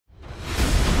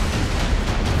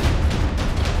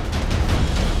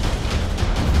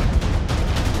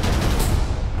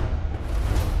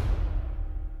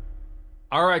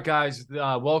All right, guys,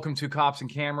 welcome to Cops and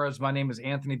Cameras. My name is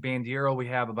Anthony Bandiero. We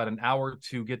have about an hour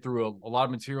to get through a lot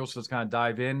of material, so let's kind of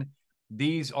dive in.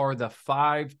 These are the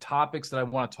 5 topics that I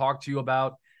want to talk to you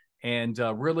about and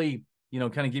really,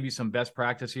 kind of give you some best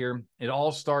practice here. It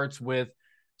all starts with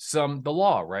the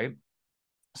law, right?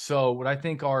 So what I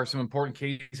think are some important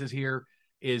cases here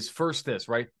is first this,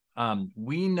 right?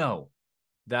 We know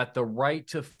that the right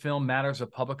to film matters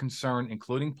of public concern,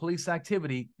 including police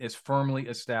activity, is firmly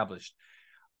established.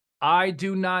 I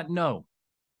do not know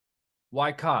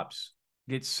why cops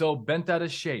get so bent out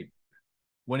of shape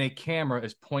when a camera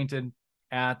is pointed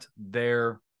at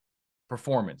their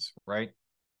performance, right?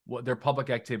 Their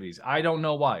public activities. I don't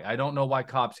know why. I don't know why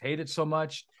cops hate it so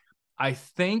much. I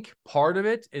think part of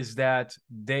it is that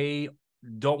they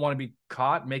don't want to be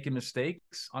caught making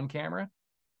mistakes on camera.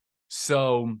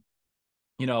 So,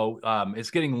 it's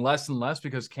getting less and less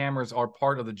because cameras are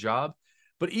part of the job.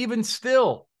 But even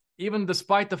still, even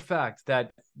despite the fact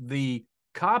that the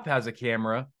cop has a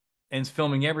camera and is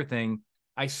filming everything,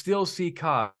 I still see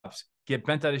cops get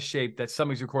bent out of shape that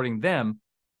somebody's recording them,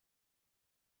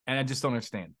 and I just don't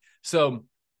understand. So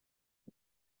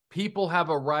people have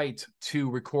a right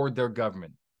to record their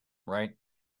government, right?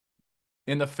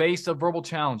 In the face of verbal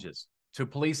challenges to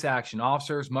police action,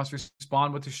 officers must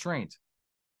respond with restraint.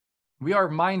 We are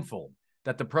mindful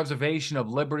that the preservation of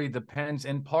liberty depends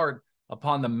in part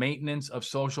upon the maintenance of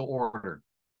social order.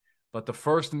 But the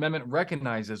First Amendment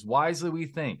recognizes, wisely we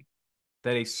think,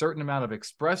 that a certain amount of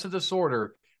expressive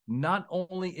disorder not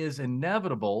only is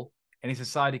inevitable in a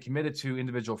society committed to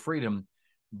individual freedom,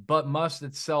 but must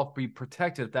itself be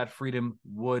protected if that freedom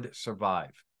would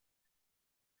survive.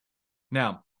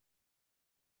 Now,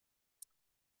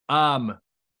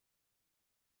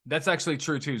 that's actually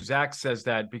true too. Zach says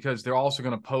that because they're also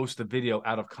going to post the video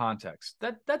out of context.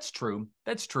 That's true.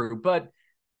 That's true. But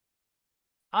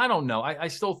I don't know. I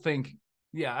still think,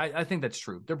 I think that's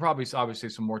true. There probably is obviously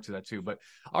some more to that too. But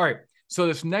all right. So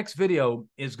this next video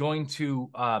is going to,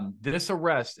 this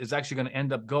arrest is actually going to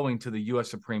end up going to the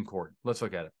U.S. Supreme Court. Let's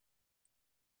look at it.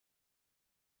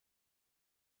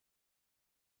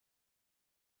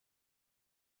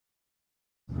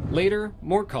 Later,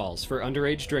 more calls for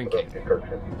underage drinking.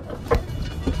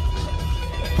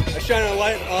 I shined a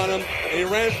light on him, and he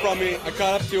ran from me. I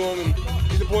caught up to him, and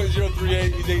he's a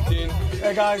 .038. He's 18.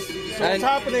 Hey, guys, so what's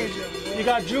happening, you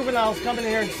got juveniles coming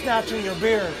in here and snatching your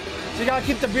beer. So you got to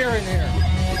keep the beer in here.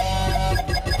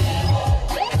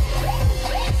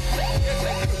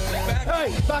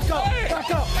 Hey, back up, back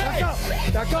up, back up,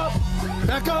 back up,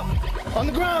 back up. On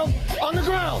the ground, on the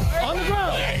ground, on the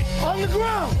ground, on the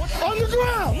ground, on the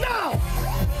ground, now!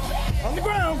 On the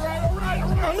ground,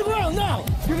 on the ground, now!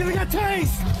 You're gonna get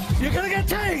tased! You're gonna get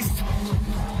tased!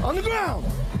 On the ground!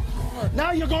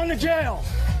 Now you're going to jail!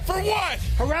 For what?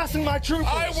 Harassing my troopers!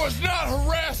 I was not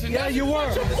harassing. Yeah, you were!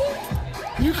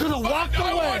 You could have walked away!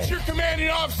 I want your commanding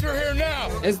officer here now!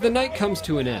 As the night comes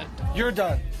to an end, you're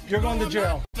done. You're going to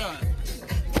jail.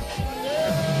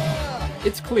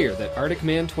 It's clear that Arctic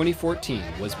Man 2014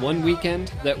 was one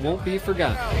weekend that won't be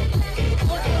forgotten.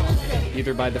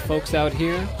 Either by the folks out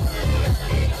here,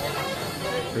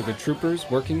 or the troopers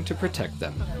working to protect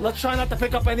them. Let's try not to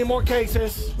pick up any more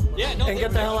cases and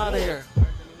get the hell out of here.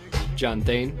 John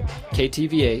Thane,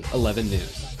 KTVA 11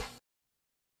 News.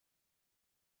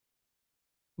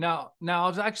 Now I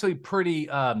was actually pretty,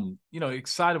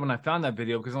 excited when I found that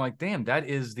video because I'm like, damn, that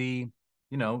is the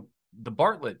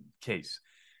Bartlett case.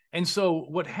 And so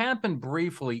what happened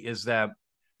briefly is that,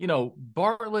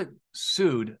 Bartlett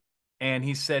sued and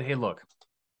he said, hey, look,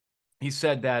 he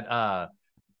said that,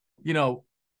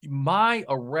 my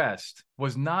arrest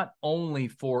was not only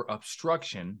for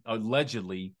obstruction,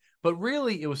 allegedly, but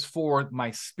really it was for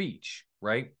my speech,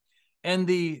 right? And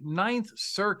the Ninth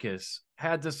Circus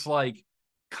had this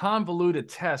convoluted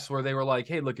test where they were like,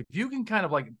 hey, look, if you can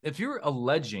if you're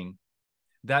alleging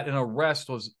that an arrest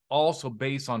was also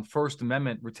based on First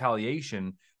Amendment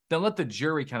retaliation, then let the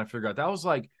jury kind of figure out. That was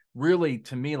really,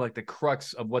 to me, the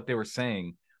crux of what they were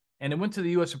saying. And it went to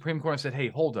the U.S. Supreme Court and said, hey,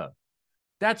 hold up.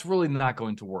 That's really not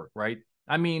going to work, right?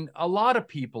 I mean, a lot of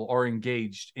people are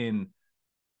engaged in,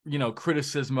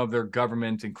 criticism of their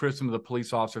government and criticism of the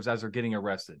police officers as they're getting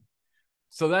arrested.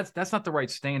 So that's not the right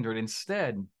standard.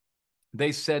 Instead,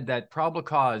 they said that probable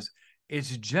cause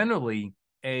is generally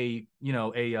a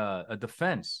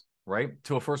defense, right,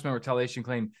 to a First Amendment retaliation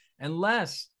claim,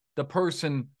 unless the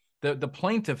person, the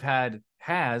plaintiff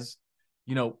has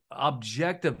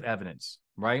objective evidence,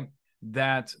 right,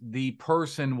 that the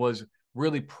person was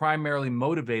really primarily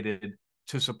motivated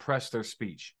to suppress their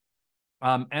speech.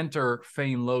 Enter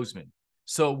Fane Lozman.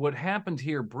 So what happened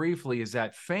here briefly is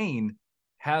that Fane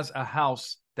has a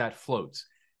house that floats.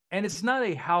 And it's not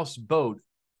a houseboat.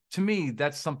 To me,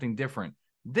 that's something different.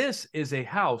 This is a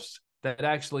house that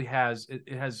actually has,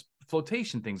 it has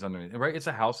flotation things underneath, right? It's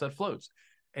a house that floats.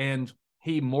 And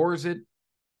he moors it,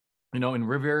 in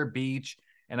Riviera Beach.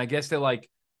 And I guess they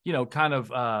kind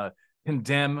of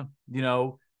condemn,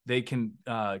 they can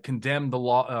condemn the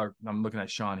law. I'm looking at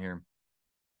Sean here.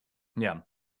 Yeah.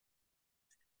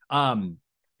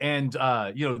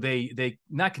 They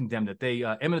not condemned it. They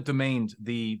eminent domained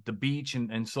the beach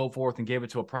and so forth and gave it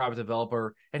to a private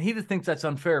developer. And he thinks that's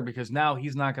unfair because now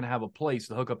he's not going to have a place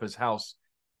to hook up his house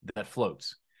that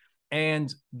floats.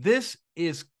 And this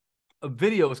is a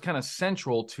video is kind of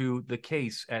central to the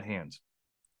case at hand.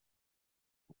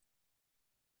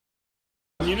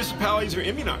 Municipalities are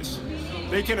immunized.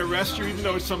 They can arrest you even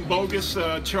though it's some bogus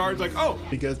charge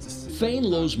Because Fane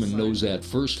Lozman knows that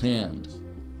firsthand.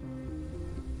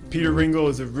 Peter Ringo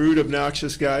is a rude,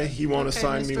 obnoxious guy. He won't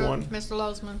assign me one. Mr.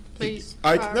 Lozman, please.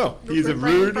 No, he's a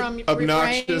rude,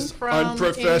 obnoxious,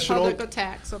 unprofessional. Public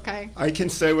attacks, okay? I can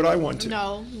say what I want to.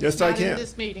 No, yes, not I can. In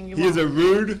this meeting. He is a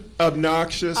rude,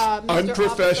 obnoxious,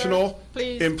 unprofessional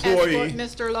employee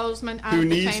Mr. Lozman out who of the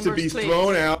needs to be chambers,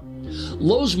 thrown out.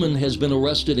 Lozman has been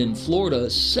arrested in Florida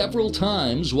several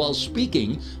times while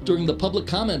speaking during the public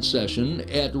comment session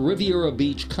at Riviera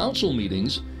Beach council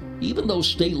meetings, even though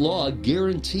state law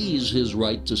guarantees his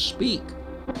right to speak.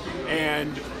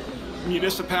 And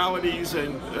municipalities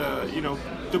and,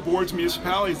 the boards,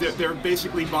 municipalities, they're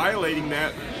basically violating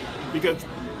that because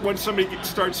when somebody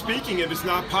starts speaking, if it's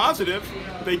not positive,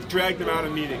 they drag them out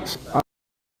of meetings.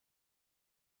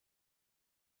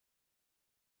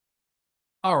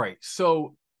 All right.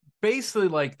 So basically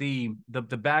the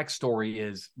backstory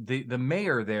is the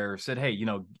mayor there said, hey,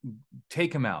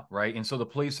 take him out. Right. And so the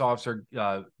police officer,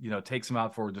 takes him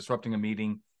out for disrupting a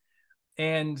meeting,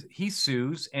 and he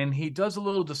sues and he does a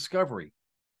little discovery,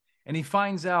 and he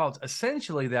finds out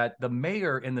essentially that the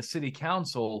mayor and the city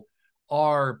council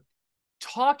are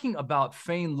talking about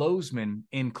Fane Lozman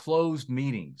in closed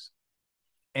meetings.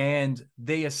 And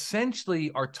they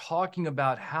essentially are talking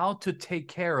about how to take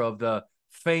care of the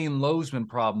Fane Lozman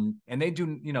problem, and they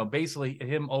do, basically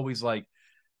him always like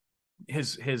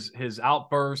his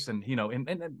outbursts, and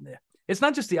and it's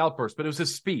not just the outburst, but it was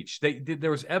his speech.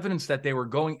 There was evidence that they were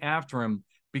going after him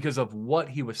because of what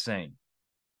he was saying,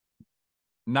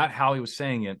 not how he was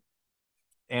saying it.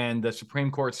 And the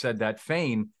Supreme Court said that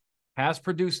Fane has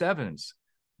produced evidence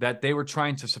that they were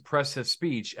trying to suppress his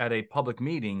speech at a public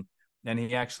meeting, and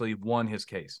he actually won his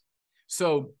case.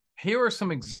 So here are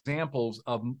some examples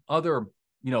of other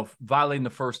violating the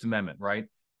First Amendment, right?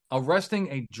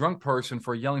 Arresting a drunk person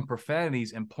for yelling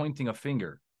profanities and pointing a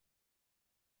finger.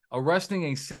 Arresting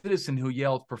a citizen who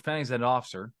yelled profanities at an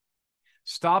officer.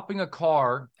 Stopping a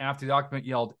car after the occupant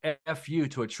yelled F you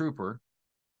to a trooper.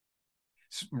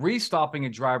 Restopping a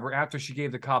driver after she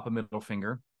gave the cop a middle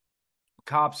finger.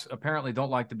 Cops apparently don't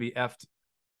like to be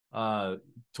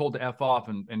told to F off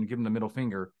and give them the middle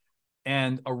finger.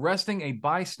 And arresting a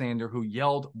bystander who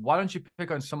yelled, why don't you pick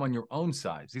on someone your own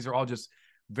size? These are all just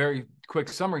very quick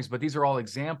summaries, but these are all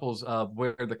examples of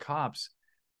where the cops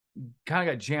kind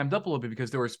of got jammed up a little bit because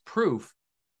there was proof,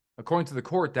 according to the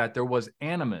court, that there was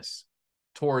animus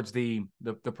towards the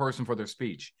person for their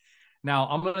speech. Now,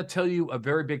 I'm going to tell you a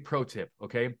very big pro tip,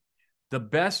 okay? The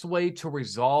best way to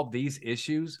resolve these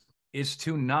issues is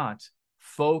to not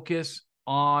focus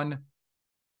on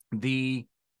the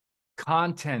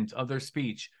content of their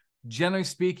speech. Generally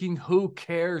speaking, who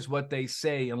cares what they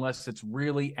say unless it's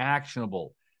really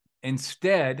actionable?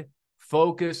 Instead,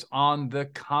 focus on the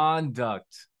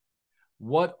conduct.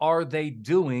 What are they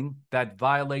doing that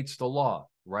violates the law,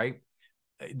 right?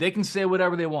 They can say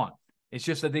whatever they want. It's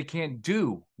just that they can't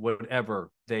do whatever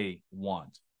they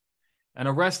want. An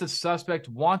arrested suspect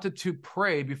wanted to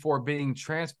pray before being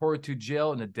transported to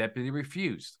jail, and the deputy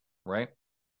refused, right?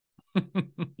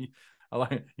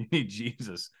 You need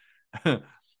Jesus.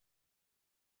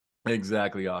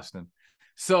 Exactly, Austin.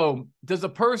 So does a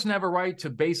person have a right to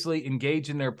basically engage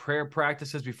in their prayer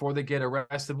practices before they get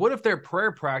arrested? What if their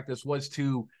prayer practice was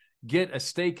to get a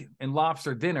steak and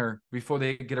lobster dinner before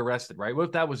they get arrested, right? What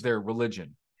if that was their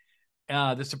religion?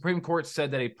 The Supreme Court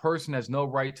said that a person has no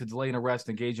right to delay an arrest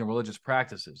and engage in religious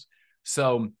practices.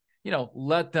 So,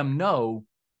 let them know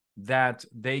that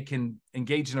they can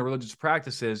engage in their religious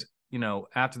practices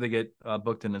after they get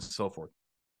booked in and so forth.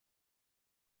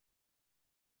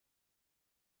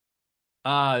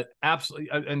 Absolutely.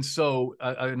 And so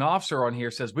an officer on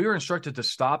here says, we were instructed to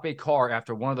stop a car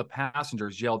after one of the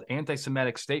passengers yelled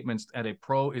anti-Semitic statements at a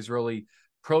pro-Israeli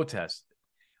protest.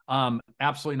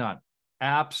 Absolutely not.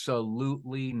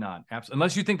 Absolutely not.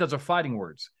 Unless you think those are fighting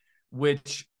words,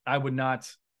 which I would not.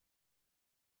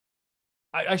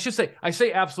 I should say, I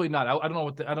say absolutely not. I don't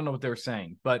know I don't know what they're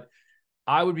saying, but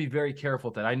I would be very careful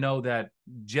with that. I know that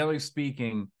generally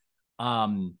speaking,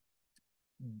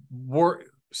 word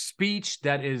speech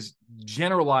that is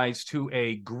generalized to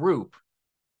a group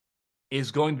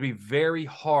is going to be very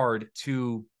hard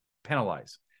to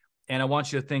penalize. And I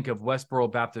want you to think of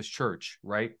Westboro Baptist Church,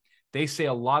 right? They say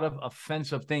a lot of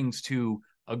offensive things to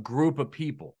a group of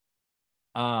people.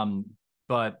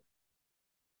 But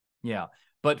yeah,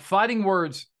 but fighting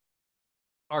words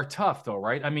are tough though,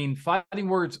 right? I mean, fighting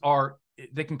words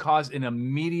they can cause an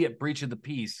immediate breach of the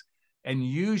peace. And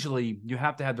usually you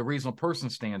have to have the reasonable person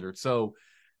standard. So,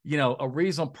 a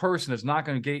reasonable person is not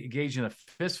going to engage in a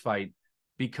fist fight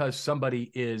because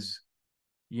somebody is,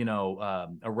 a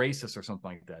racist or something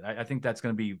like that. I think that's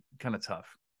going to be kind of tough.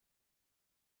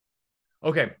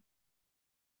 Okay.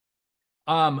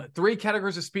 3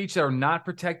 categories of speech that are not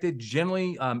protected,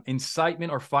 generally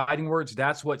incitement or fighting words.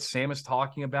 That's what Sam is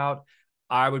talking about.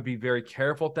 I would be very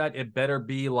careful with that. It better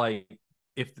be like,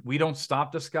 if we don't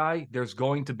stop this guy, there's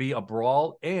going to be a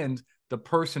brawl, and the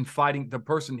person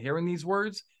hearing these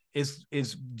words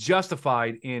is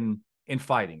justified in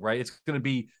fighting, right? It's going to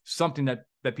be something that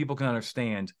people can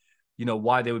understand,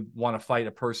 why they would want to fight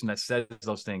a person that says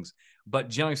those things. But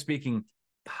generally speaking,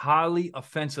 highly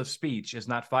offensive speech is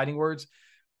not fighting words.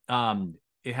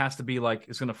 It has to be like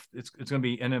it's gonna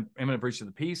be an imminent breach of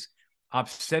the peace.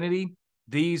 Obscenity.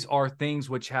 These are things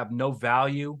which have no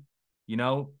value,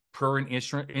 per an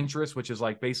interest, which is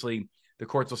like basically the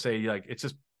courts will say like it's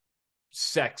just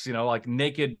sex, like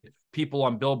naked people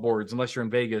on billboards, unless you're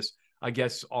in Vegas, I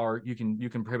guess you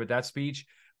can prohibit that speech,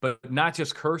 but not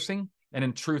just cursing and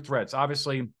in true threats.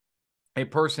 Obviously, a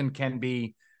person can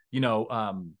be,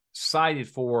 cited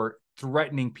for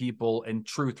threatening people and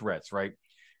true threats, right?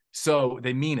 So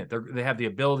they mean it. They have the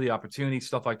ability, opportunity,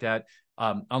 stuff like that.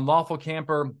 Unlawful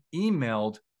camper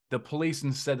emailed the police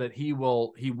and said that he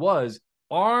was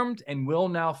armed and will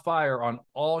now fire on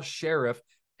all sheriff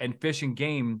and fish and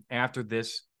game after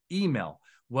this email.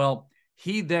 Well,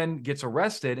 he then gets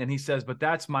arrested and he says, but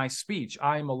that's my speech.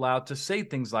 I am allowed to say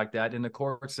things like that. And the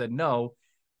court said, no,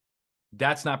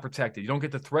 that's not protected. You don't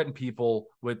get to threaten people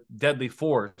with deadly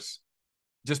force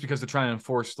just because they're trying to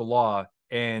enforce the law.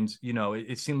 And,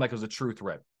 it seemed like it was a true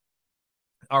threat.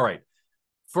 All right.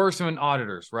 First Amendment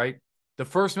auditors, right? The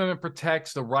First Amendment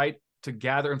protects the right to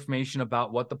gather information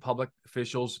about what the public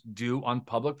officials do on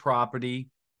public property,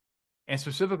 and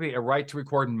specifically a right to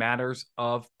record matters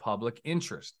of public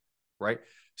interest, right?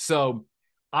 So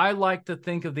I like to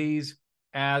think of these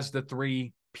as the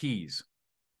 3 Ps: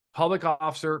 public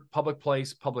officer, public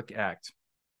place, public act.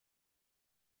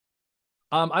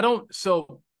 Michael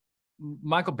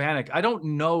Bannock, I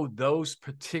don't know those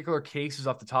particular cases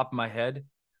off the top of my head.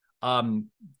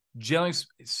 Generally,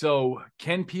 so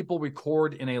can people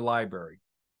record in a library?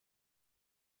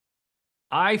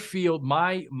 I feel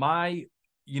my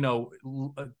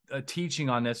teaching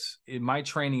on this in my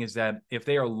training is that if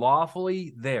they are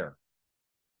lawfully there,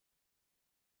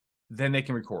 then they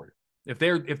can record. If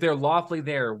they're lawfully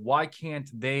there, why can't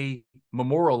they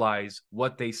memorialize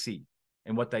what they see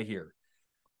and what they hear?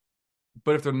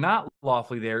 But if they're not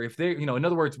lawfully there, if they, in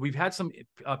other words, we've had some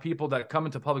people that come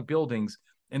into public buildings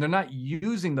and they're not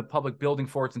using the public building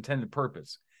for its intended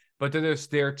purpose, but they're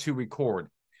just there to record.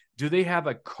 Do they have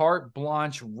a carte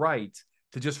blanche right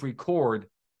to just record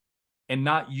and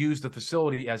not use the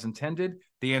facility as intended?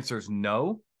 The answer is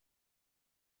no.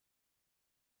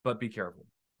 But be careful,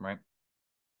 right?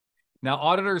 Now,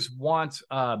 auditors want,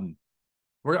 I'm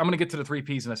going to get to the 3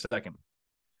 Ps in a second.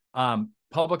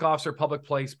 Public officer, public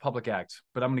place, public act,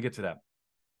 but I'm going to get to that.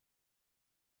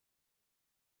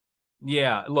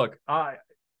 Yeah, look,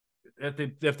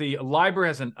 if the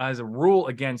library has a rule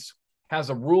against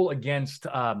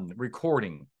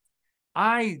recording,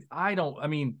 do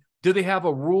they have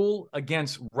a rule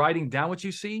against writing down what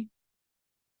you see?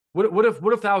 What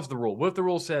if that was the rule? What if the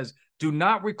rule says do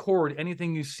not record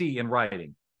anything you see in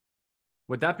writing?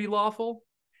 Would that be lawful?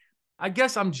 I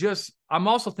guess I'm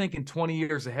also thinking 20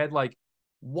 years ahead, like,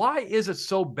 why is it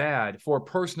so bad for a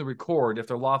person to record if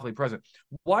they're lawfully present?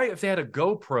 Why, if they had a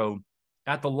GoPro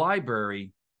at the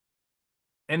library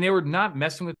and they were not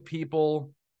messing with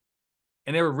people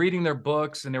and they were reading their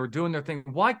books and they were doing their thing,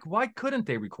 why couldn't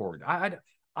they record?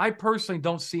 I personally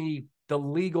don't see the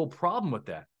legal problem with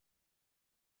that,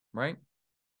 right?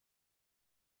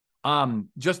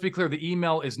 Just to be clear, the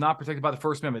email is not protected by the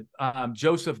First Amendment.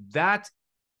 Joseph, that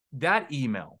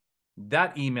email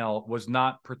was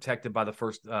not protected by the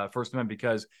First Amendment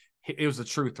because it was a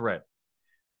true threat.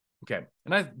 Okay.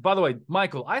 And by the way,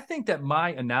 Michael, I think that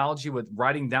my analogy with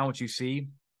writing down what you see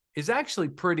is actually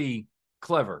pretty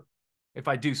clever, if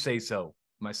I do say so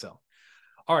myself.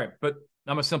 All right. But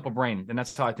I'm a simple brain, and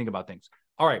that's how I think about things.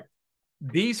 All right.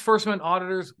 These First Amendment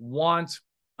auditors want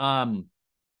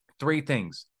three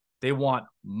things. They want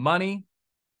money,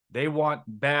 they want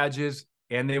badges,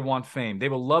 and they want fame. They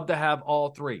would love to have all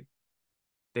three.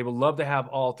 They would love to have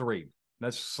all three.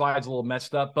 That slide's a little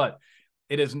messed up, but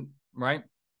it isn't, right?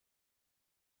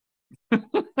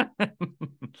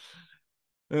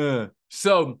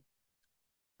 So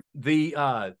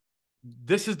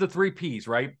this is the three P's,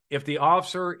 right? If the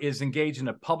officer is engaged in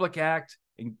a public act,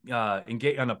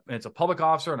 it's a public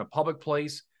officer in a public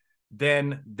place,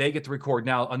 then they get to record.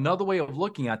 Now, another way of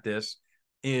looking at this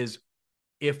is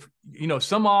if,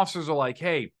 some officers are like,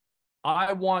 hey,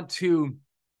 I want to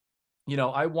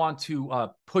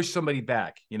push somebody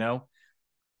back,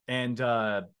 and,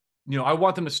 I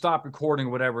want them to stop recording,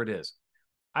 whatever it is.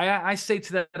 I say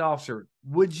to that officer,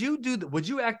 would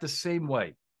you act the same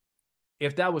way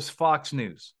if that was Fox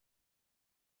News?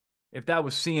 If that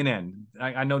was CNN?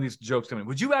 I know these jokes coming.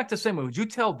 Would you act the same way? Would you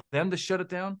tell them to shut it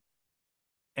down?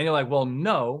 And you're like, well,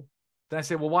 no. Then I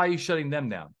say, well, why are you shutting them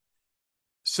down?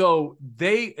 So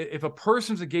if a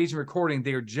person's engaged in recording,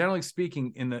 they are generally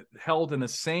speaking held in the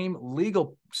same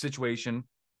legal situation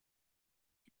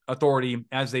authority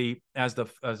as the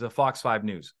Fox 5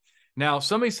 News. Now,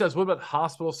 somebody says, what about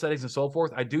hospital settings and so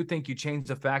forth? I do think you change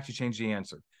the facts, you change the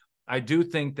answer. I do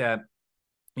think that,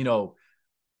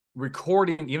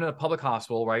 recording, even in a public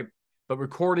hospital, right? But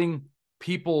recording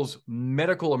people's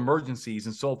medical emergencies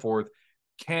and so forth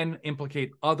can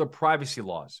implicate other privacy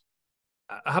laws.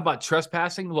 How about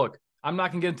trespassing? Look, I'm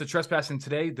not going to get into trespassing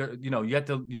today. You have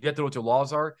to know what your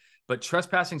laws are. But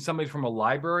trespassing somebody from a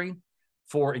library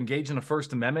for engaging in a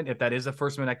First Amendment, if that is a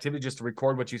First Amendment activity, just to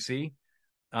record what you see,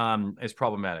 is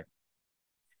problematic.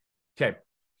 Okay.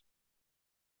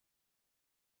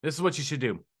 This is what you should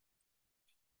do.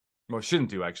 Well, shouldn't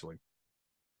do, actually.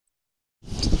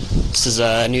 This is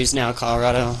News Now,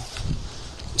 Colorado.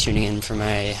 Tuning in for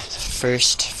my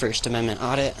First Amendment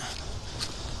audit.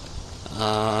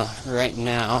 Right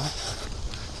now,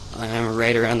 I'm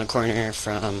right around the corner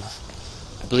from,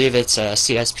 I believe it's a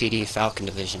CSPD Falcon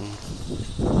Division.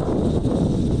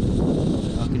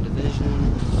 Falcon Division.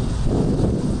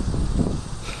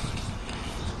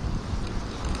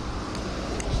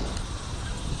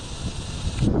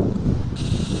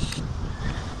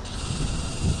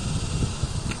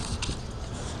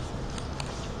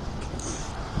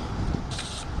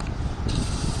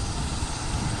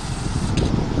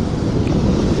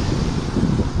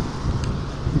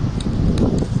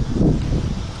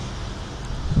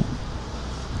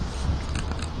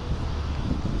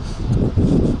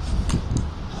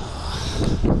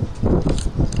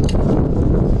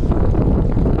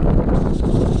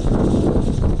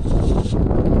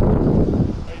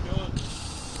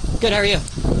 Good, how are you? I'm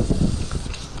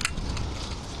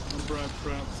Brad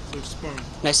Pratt, Police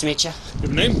Department. Nice to meet you. You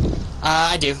have a name?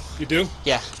 I do. You do?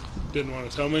 Yeah. Didn't want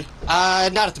to tell me?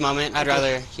 Not at the moment. I'd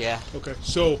rather, yeah. Okay,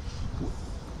 so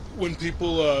when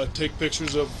people take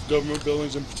pictures of government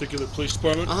buildings, in particular police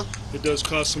department, it does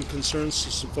cause some concerns, so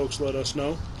some folks let us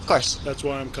know. Of course. That's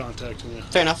why I'm contacting you.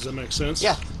 Fair enough. Does that make sense?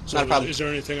 Yeah, so not a problem. Is there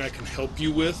anything I can help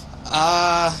you with? You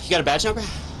got a badge number?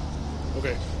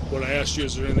 Okay, what I asked you,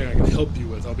 is there anything I can help you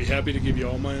with? I'll be happy to give you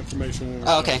all my information when we're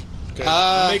done. Okay.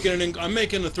 Okay. I'm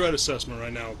making a threat assessment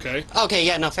right now, okay? Okay,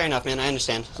 yeah, no, fair enough, man. I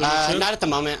understand. Not at the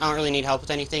moment. I don't really need help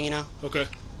with anything, Okay.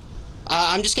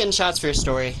 I'm just getting shots for a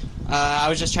story. I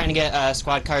was just trying to get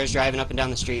squad cars driving up and down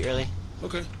the street, really.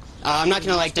 Okay. I'm not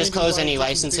going to, disclose any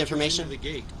license information.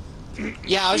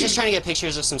 Yeah, I was just trying to get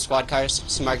pictures of some squad cars,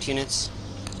 some marked units.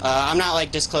 I'm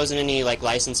not, disclosing any,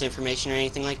 license information or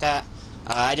anything like that.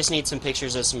 I just need some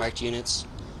pictures of some marked units.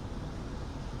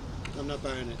 I'm not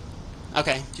buying it.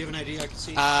 Okay. Do you have an ID I can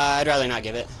see? I'd rather not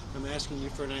give it. I'm asking you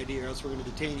for an ID or else we're going to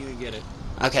detain you and get it.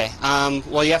 Okay.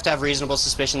 Well, you have to have reasonable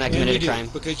suspicion that committed a crime.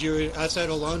 Because you're outside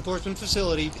a law enforcement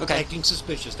facility acting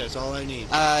suspicious. That's all I need.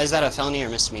 Is that a felony or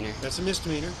misdemeanor? That's a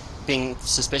misdemeanor. Being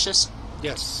suspicious?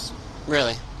 Yes.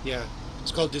 Really? Yeah.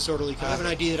 It's called disorderly conduct. I have an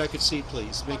ID that I could see,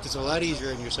 please. Make this a lot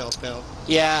easier on yourself, pal.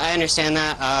 Yeah, I understand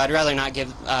that. I'd rather not give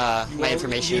my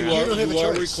information. You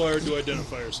are required to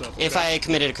identify yourself. Okay? If I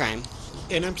committed a crime.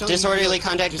 And I'm telling disorderly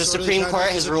conduct. The Supreme Court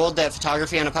has ruled that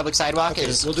photography on a public sidewalk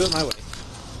is... We'll do it my way.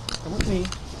 Come with me.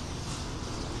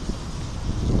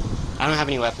 I don't have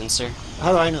any weapons, sir.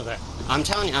 How do I know that? I'm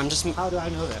telling you, I'm just... How do I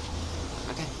know that?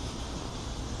 Okay.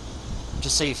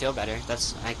 Just so you feel better.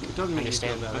 That's... I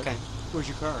understand. Okay. Where's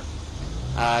your car?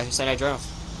 Who said I drove?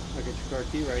 I got your car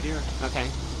key right here. Okay.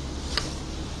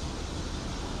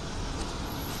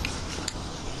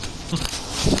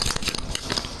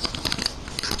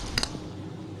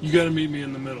 You got to meet me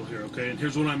in the middle here, okay? And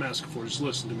here's what I'm asking for. Just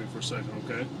listen to me for a second,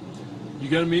 okay? You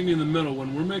got to meet me in the middle.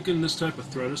 When we're making this type of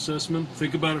threat assessment,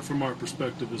 think about it from our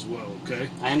perspective as well, okay?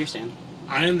 I understand.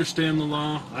 I understand the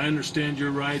law. I understand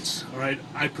your rights, all right?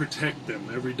 I protect them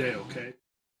every day, okay?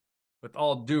 With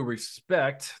all due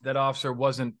respect, that officer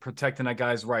wasn't protecting that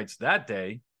guy's rights that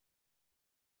day.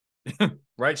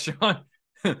 Right, Sean?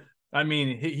 I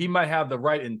mean, he might have the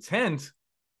right intent,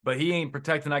 but he ain't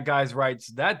protecting that guy's rights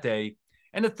that day.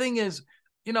 And the thing is,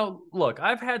 you know, look,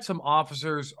 I've had some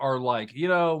officers are like, you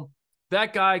know,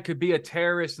 that guy could be a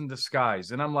terrorist in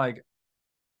disguise. And I'm like,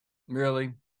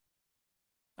 really?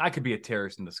 I could be a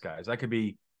terrorist in disguise. I could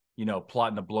be, you know,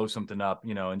 plotting to blow something up,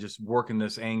 you know, and just working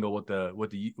this angle with the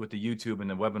YouTube and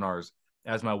the webinars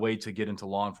as my way to get into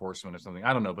law enforcement or something.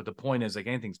 I don't know, but the point is, like,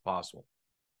 anything's possible,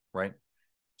 right?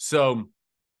 So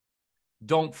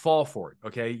don't fall for it,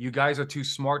 okay? You guys are too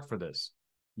smart for this.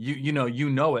 You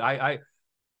know it.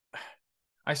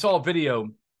 I saw a video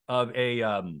of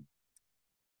a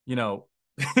you know,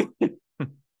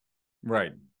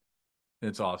 right.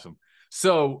 It's awesome.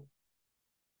 So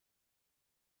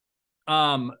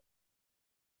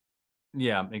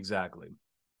yeah, exactly.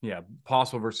 Yeah,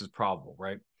 possible versus probable,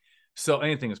 right? So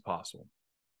anything is possible.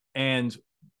 And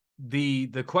the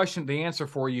answer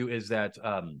for you is that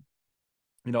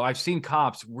you know, I've seen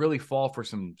cops really fall for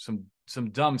some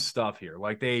dumb stuff here.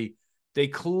 Like they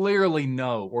clearly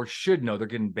know or should know they're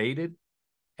getting baited,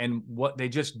 and what they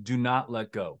just do not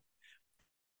let go.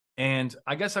 And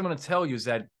I guess I'm going to tell you is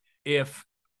that if,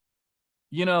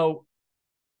 you know,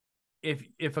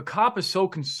 if a cop is so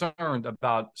concerned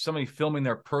about somebody filming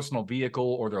their personal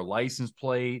vehicle or their license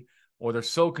plate, or they're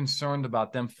so concerned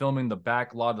about them filming the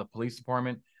back lot of the police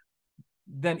department,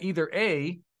 then either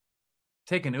A,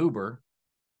 take an Uber,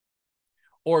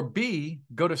 or B,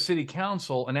 go to city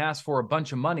council and ask for a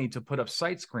bunch of money to put up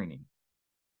site screening.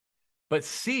 But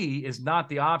C is not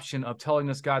the option of telling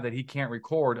this guy that he can't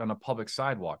record on a public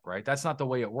sidewalk, right? That's not the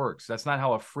way it works. That's not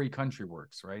how a free country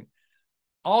works, right?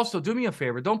 Also, do me a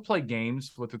favor. Don't play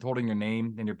games with withholding your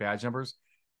name and your badge numbers.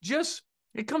 Just,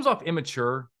 it comes off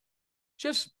immature.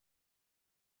 Just,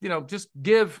 you know, just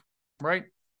give, right?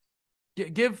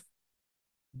 Give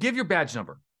your badge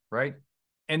number, right?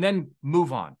 And then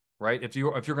move on, right? If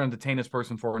you're going to detain this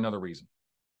person for another reason.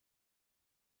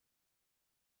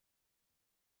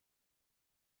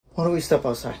 Why don't we step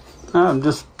outside? I'm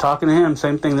just talking to him.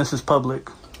 Same thing. This is public.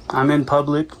 I'm in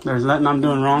public. There's nothing I'm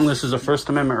doing wrong. This is a First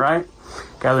Amendment right.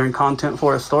 Gathering content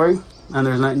for a story, and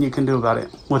there's nothing you can do about it.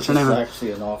 What's your name? It's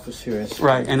actually an office here.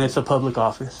 Right, and it's a public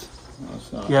office. No,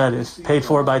 it's not. Yeah, it is. Paid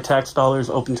for by tax dollars,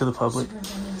 open to the public.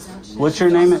 What's your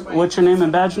name? What's your name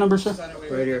and badge number, sir?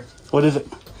 Right here. What is it?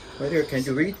 Right here. Can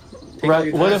you read?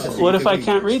 Right. What if I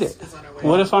can't read it?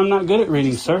 What if I'm not good at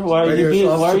reading, sir? Why are you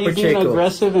being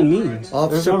aggressive and mean?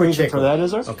 There's no reason for that,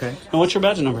 is there? Okay. And what's your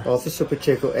badge number? Officer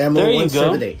Pacheco, ammo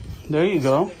 178. There you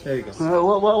go. There you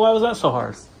go. Why was that so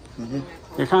hard?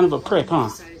 You're kind of a prick, huh?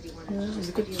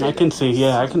 I can see.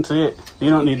 Yeah, I can see it. You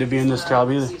don't need to be in this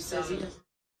job either.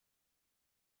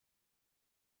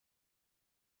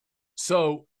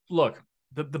 So, look,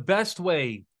 the best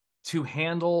way to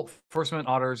handle First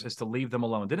Amendment auditors is to leave them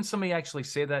alone. Didn't somebody actually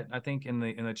say that, I think, in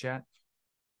the chat?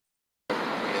 They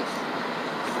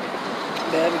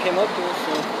haven't came up to us,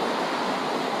 so.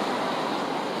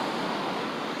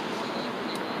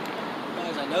 As long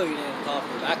as I know you didn't call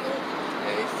for backup.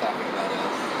 Yeah, he's talking about us.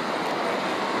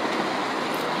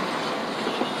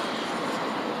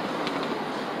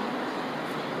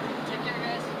 Take care,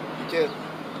 guys. You too.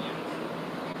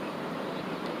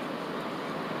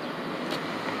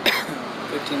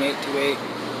 15828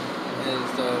 is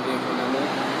the vehicle number.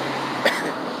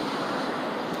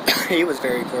 He was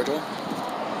very cordial.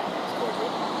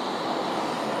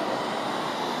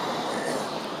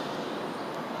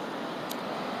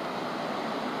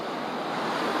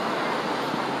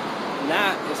 And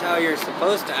that is how you're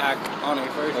supposed to act on a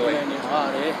First Amendment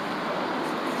audit.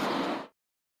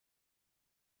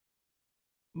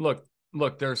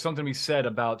 Look, there's something to be said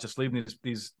about just leaving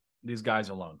these guys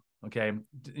alone. Okay.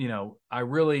 You know, I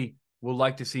really would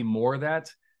like to see more of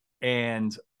that.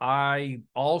 And I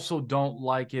also don't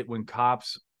like it when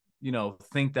cops, you know,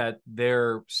 think that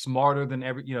they're smarter than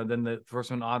than the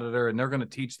First Amendment auditor, and they're going to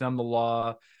teach them the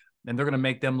law and they're going to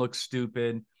make them look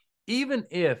stupid. Even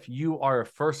if you are a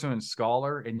First Amendment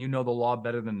scholar and you know the law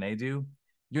better than they do,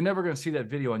 you're never going to see that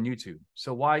video on YouTube.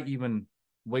 So why even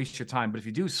waste your time? But if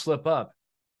you do slip up,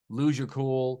 lose your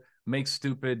cool, make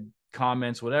stupid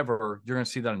comments, whatever, you're going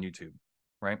to see that on YouTube,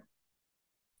 right?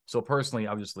 So personally,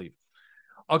 I'll just leave.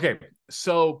 Okay,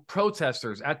 so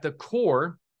protesters at the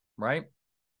core, right?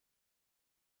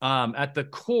 At the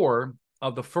core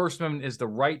of the First Amendment is the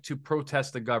right to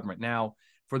protest the government. Now,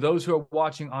 for those who are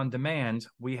watching on demand,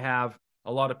 we have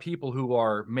a lot of people who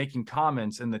are making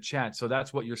comments in the chat. So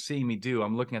that's what you're seeing me do.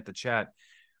 I'm looking at the chat.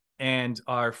 And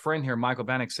our friend here, Michael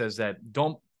Bannock, says that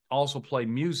don't also play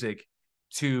music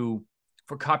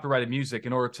for copyrighted music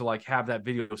in order to like have that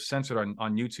video censored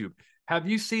on YouTube. Have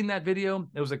you seen that video?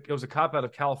 It was a cop out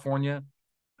of California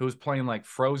who was playing like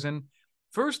Frozen.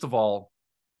 First of all,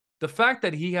 the fact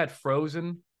that he had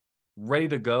Frozen ready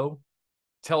to go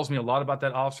tells me a lot about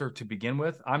that officer to begin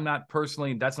with. I'm not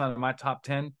personally, that's not in my top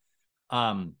 10.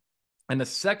 And the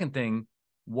second thing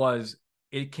was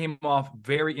it came off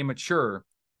very immature,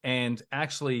 and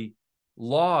actually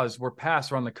laws were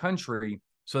passed around the country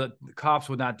so that the cops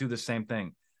would not do the same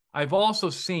thing. I've also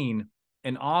seen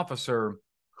an officer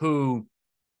who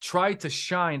tried to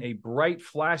shine a bright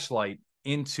flashlight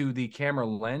into the camera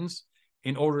lens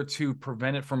in order to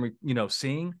prevent it from,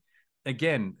 seeing.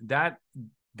 Again, that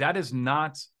is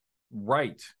not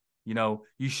right.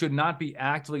 You should not be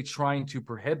actively trying to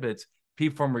prohibit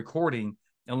people from recording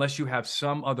unless you have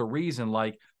some other reason,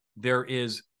 like there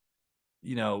is,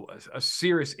 a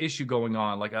serious issue going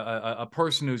on, like a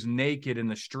person who's naked in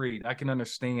the street. I can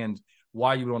understand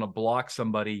why you would want to block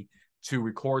somebody to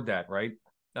record that, right?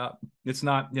 It's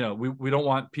not, we don't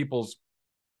want people's,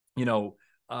 if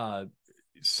a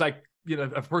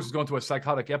person's going through a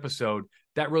psychotic episode,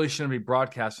 that really shouldn't be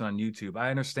broadcasted on YouTube.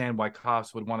 I understand why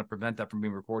cops would want to prevent that from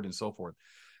being recorded and so forth.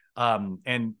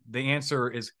 And the answer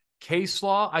is case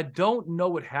law. I don't know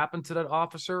what happened to that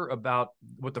officer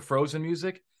with the Frozen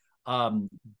music.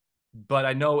 But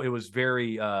I know it was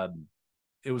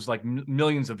it was like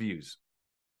millions of views.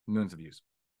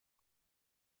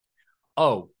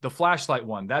 Oh, the flashlight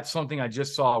one. That's something I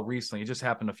just saw recently. It just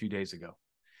happened a few days ago.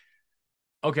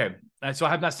 Okay. So I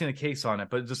have not seen a case on it,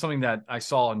 but it's just something that I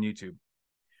saw on YouTube.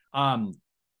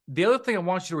 The other thing I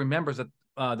want you to remember is that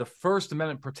the First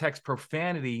Amendment protects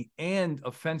profanity and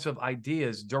offensive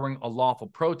ideas during a lawful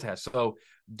protest. So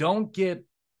don't get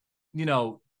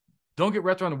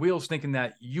wrapped around the wheels thinking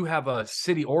that you have a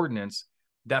city ordinance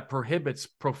that prohibits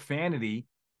profanity,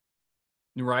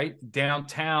 right,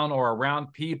 downtown or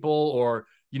around people, or,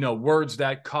 words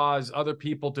that cause other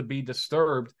people to be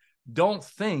disturbed. Don't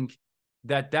think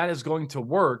that is going to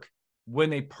work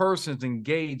when a person is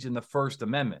engaged in the First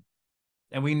Amendment.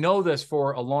 And we know this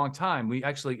for a long time.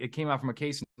 It came out from a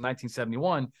case in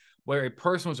 1971 where a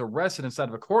person was arrested inside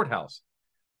of a courthouse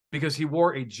because he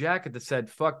wore a jacket that said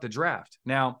 "fuck the draft."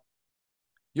 Now,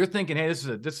 you're thinking, hey,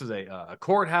 this is a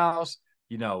courthouse.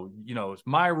 It's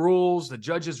my rules, the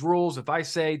judge's rules. If I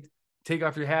say take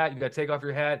off your hat, you got to take off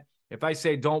your hat. If I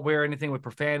say don't wear anything with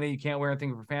profanity, you can't wear anything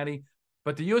with profanity.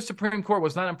 But the U.S. Supreme Court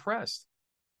was not impressed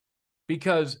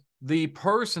because the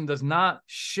person does not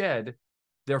shed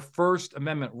their First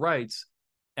Amendment rights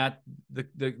at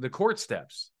the court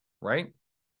steps, right?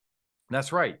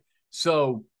 That's right.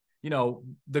 So,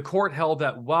 the court held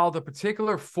that while the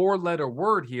particular four-letter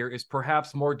word here is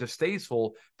perhaps more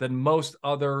distasteful than most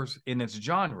others in its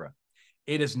genre,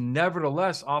 it is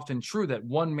nevertheless often true that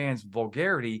one man's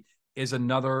vulgarity is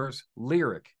another's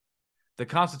lyric. The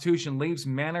Constitution leaves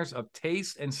manners of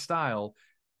taste and style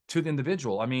to the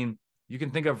individual. I mean, you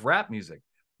can think of rap music.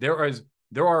 There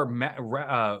are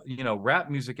rap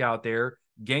music out there,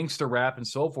 gangster rap and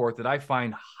so forth, that I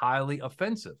find highly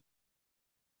offensive.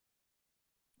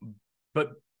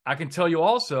 But I can tell you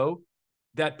also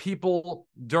that people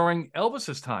during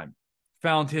Elvis's time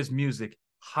found his music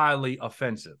highly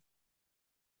offensive,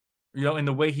 in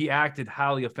the way he acted,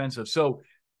 highly offensive. So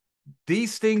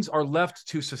these things are left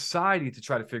to society to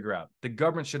try to figure out. The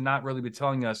government should not really be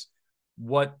telling us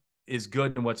what is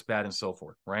good and what's bad and so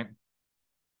forth, right?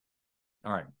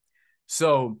 All right.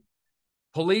 So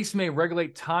police may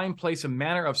regulate time, place, and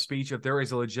manner of speech if there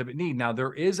is a legitimate need. Now,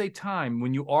 there is a time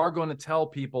when you are going to tell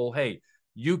people, hey,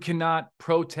 you cannot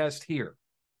protest here.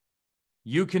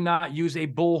 You cannot use a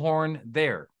bullhorn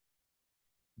there.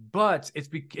 But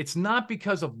it's not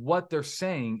because of what they're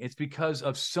saying. It's because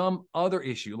of some other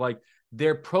issue. Like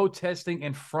they're protesting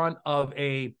in front of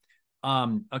a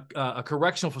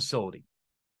correctional facility,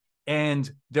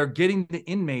 and they're getting the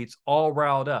inmates all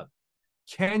riled up.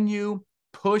 Can you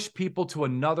push people to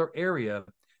another area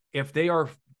if they are,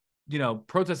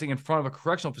 protesting in front of a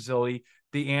correctional facility?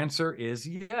 The answer is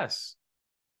yes.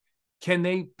 Can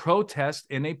they protest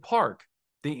in a park?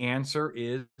 The answer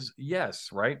is yes,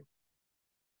 right?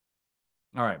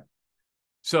 All right.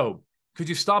 So, could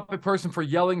you stop a person for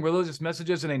yelling religious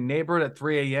messages in a neighborhood at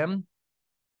 3 a.m.?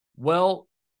 Well,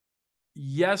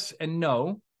 yes and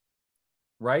no.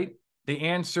 right? The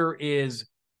answer is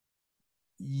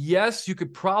yes, you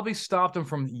could probably stop them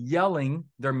from yelling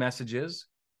their messages,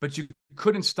 but you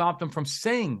couldn't stop them from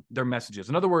saying their messages.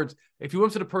 In other words, if you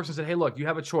went to the person and said, hey, look, you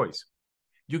have a choice.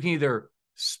 You can either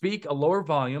speak a lower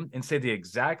volume and say the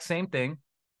exact same thing,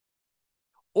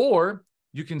 or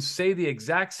you can say the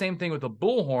exact same thing with a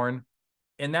bullhorn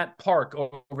in that park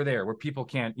over there where people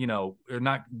can't, are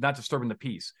not disturbing the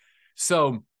peace.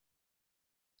 So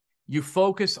you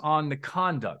focus on the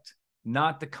conduct,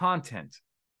 not the content,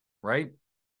 right?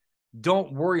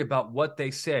 Don't worry about what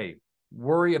they say.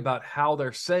 Worry about how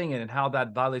they're saying it and how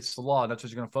that violates the law. And that's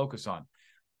what you're going to focus on.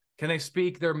 Can they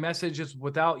speak their messages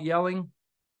without yelling?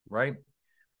 Right?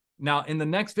 Now, in the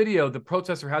next video, the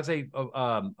protester has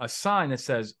a sign that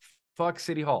says, fuck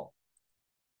City Hall.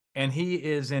 And he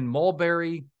is in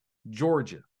Mulberry,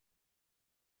 Georgia.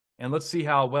 And let's see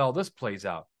how well this plays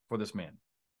out for this man.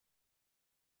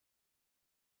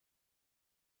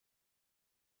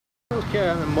 Okay,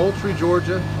 I'm in Moultrie,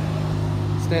 Georgia,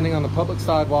 standing on the public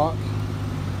sidewalk.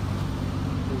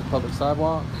 There's a public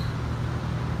sidewalk.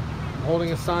 I'm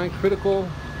holding a sign critical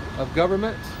of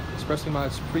government, expressing my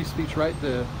free speech right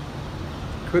to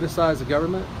criticize the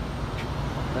government.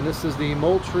 And this is the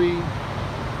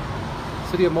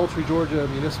City of Moultrie, Georgia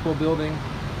Municipal Building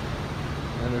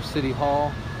and their City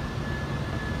Hall.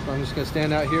 So I'm just going to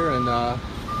stand out here and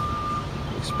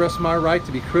express my right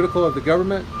to be critical of the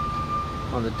government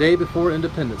on the day before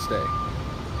Independence Day.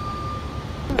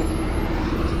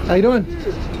 How you doing?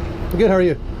 I'm good, how are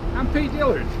you? I'm Pete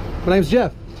Dillard. My name's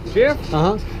Jeff. Jeff?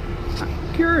 Uh-huh.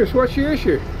 I'm curious, what's your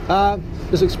issue?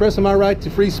 Just expressing my right to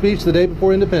free speech the day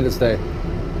before Independence Day.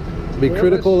 To be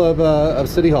critical of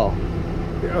City Hall.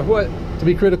 What? To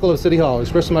be critical of City Hall.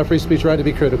 Expressing my free speech right to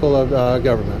be critical of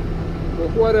government. Well,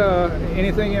 what,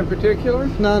 anything in particular?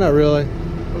 No, not really.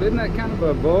 Well, isn't that kind of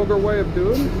a vulgar way of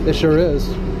doing it? It sure is.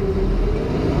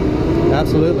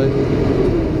 Absolutely.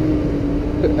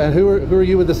 And who are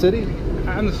you with the city?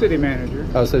 I'm the city manager.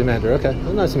 Oh, city manager. Okay.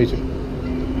 Well, nice to meet you.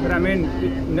 But I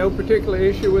mean, no particular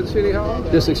issue with City Hall?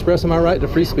 Just expressing my right to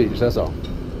free speech, that's all.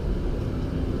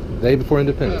 Day before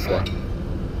Independence Day.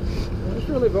 It's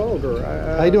really vulgar.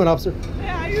 How you doing, officer?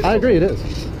 Yeah, I agree, it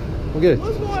is. Well, good.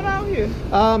 What's going on here?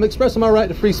 Expressing my right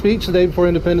to free speech the day before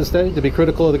Independence Day, to be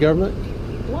critical of the government.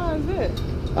 Why is that?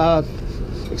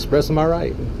 Expressing my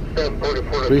right.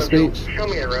 Free speech. Show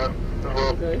me around.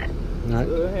 Okay. All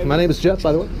right. My name is Jeff,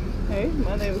 by the way. Hey,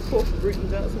 my name is Corporal Britton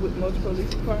Johnson with the Motor Police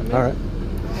Department. All right.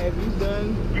 Have you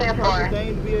done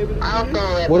everything to be able to do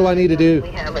this? What do I need to do?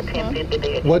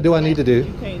 What do I need to do?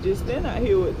 You can't just stand out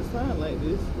here with the sign like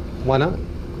this. Why not?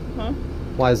 Huh?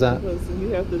 Why is that? Because you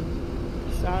have to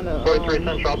sign a...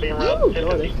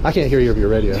 I can't hear you over your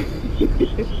radio.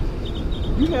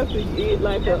 You have to get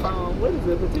like a, what is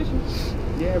it, petition?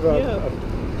 You have a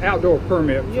outdoor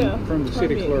permit from the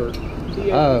city clerk.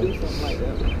 Yeah, do something like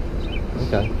that.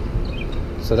 Okay.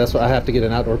 So that's what I have to get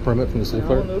an outdoor permit from the city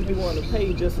clerk? I don't know if you want to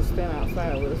pay just to stand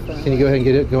outside with a sign. Can you go ahead and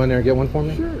get it? Go in there and get one for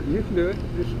me? Sure, you can do it.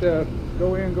 Just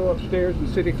go upstairs and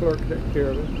the city clerk will take care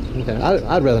of it. Okay.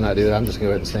 I'd rather not do that. I'm just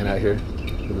going to go ahead and stand out here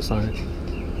with the sign.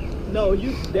 No,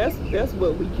 that's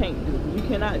what we can't do. You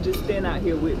cannot just stand out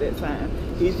here with that sign.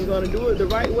 Either you're going to do it the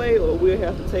right way or we'll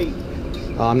have to take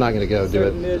I'm not going to go do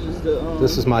it. measures to,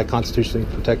 This is my constitutionally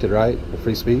protected right of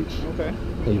free speech. Okay.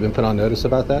 And you've been put on notice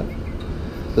about that.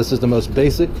 This is the most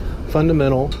basic,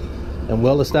 fundamental, and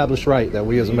well-established right that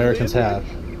we as Americans have.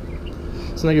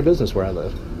 It's none of your business where I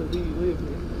live. But do you live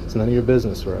here? It's none of your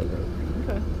business where I live.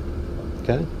 Okay.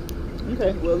 Okay?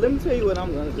 Okay, well, let me tell you what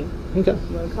I'm going to do. Okay.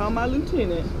 I'm going to call my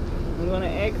lieutenant. I'm going to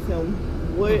ask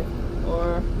him what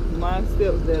are my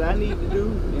steps that I need to do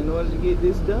in order to get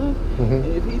this done. And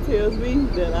if he tells me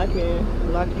that I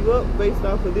can lock you up based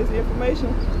off of this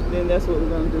information, then that's what we're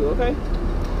going to do, okay?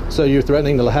 So you're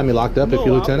threatening to have me locked up if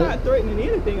you're lieutenant? No, I'm not threatening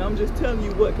anything. I'm just telling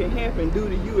you what can happen due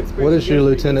to you expressing. What is your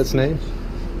lieutenant's name?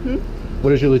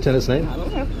 What is your lieutenant's name? I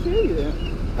don't have to tell you that.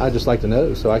 I'd just like to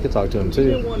know so I could talk to him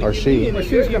too, or she. Well,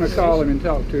 she's going to call him and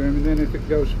talk to him, and then if it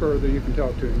goes further, you can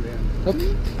talk to him then.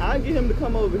 Okay. I'll get him to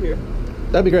come over here.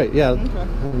 That'd be great, yeah. Okay.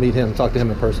 I'll meet him, talk to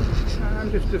him in person.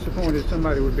 I'm just disappointed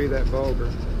somebody would be that vulgar.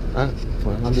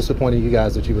 Well, I'm disappointed in you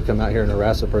guys that you would come out here and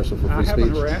harass a person for free speech. I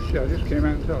haven't harassed you, I just came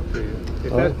out and talked to you.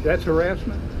 If that's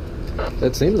harassment?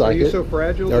 It seems like it. Are you so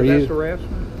fragile that that's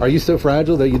harassment? Are you so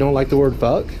fragile that you don't like the word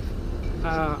fuck?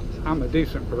 I'm a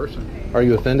decent person. Are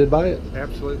you offended by it?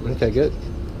 Absolutely. Okay, good.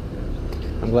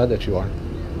 I'm glad that you are.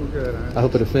 Well, good. I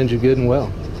hope it offends you good and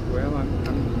well. Well,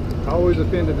 I'm Always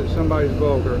offended that somebody's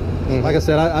vulgar. Like I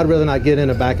said, I'd rather not get in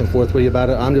a back and forth with you about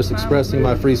it. I'm just expressing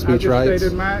my free speech rights.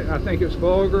 I think it's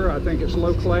vulgar. I think it's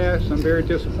low class. I'm very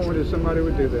disappointed somebody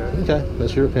would do that. Okay,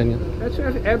 that's your opinion. That's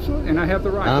absolutely, and I have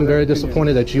the right. I'm very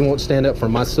disappointed that you won't stand up for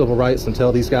my civil rights and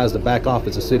tell these guys to back off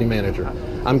as a city manager.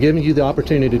 I'm giving you the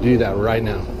opportunity to do that right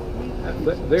now.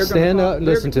 Stand up and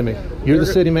listen to me. You're the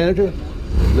city manager.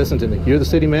 Listen to me. You're the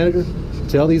city manager.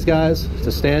 Tell these guys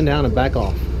to stand down and back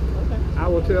off. I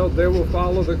will tell they will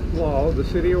follow the law, the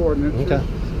city ordinance,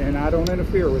 and I don't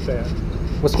interfere with that.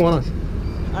 What's going on?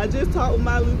 I just talked with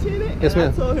my lieutenant, yes, and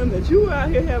I told him that you were out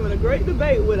here having a great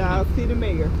debate with our city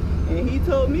mayor. And he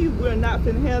told me we're not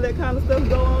finna have that kind of stuff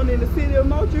go on in the city of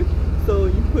Moultrie. So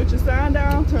you put your sign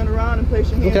down, turn around, and place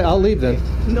your hands. Okay, I'll leave then.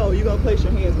 No, you're gonna place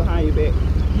your hands behind your back.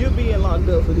 You're being locked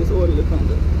up for disorderly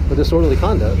conduct. For disorderly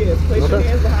conduct? Yes, place your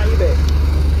hands behind your back.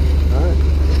 All right.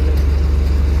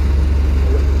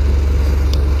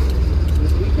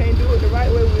 If we can't do it the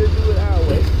right way, we'll do it our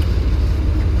way.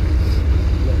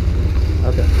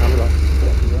 Okay,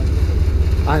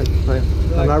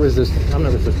 I'm not resisting. I'm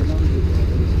not resisting.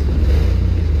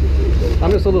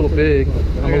 I'm just a little big.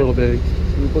 I'm a little big.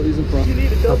 Can we put these in front? You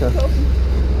need a double coat?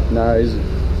 Nah,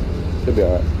 he'll be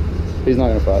alright. He's not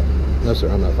gonna fight. No, sir,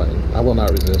 I'm not fighting. I will not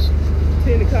resist.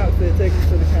 Lieutenant Cox said take us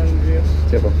to the county jail.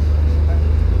 Tip him.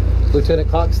 Lieutenant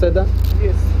Cox said that?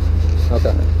 Yes.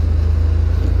 Okay.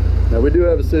 Now we do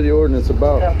have a city ordinance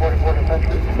about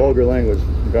vulgar language.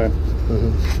 Okay.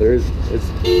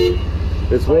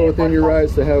 It's well within your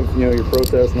rights to have your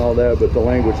protest and all that, but the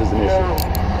language is an issue.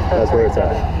 That's where it's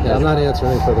at. Yeah, I'm not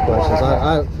answering any further questions.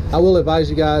 I will advise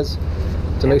you guys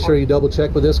to make sure you double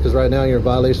check with this, because right now you're in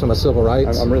violation of my civil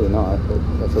rights. I'm really not, but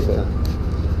that's okay.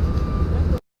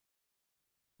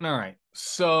 All right.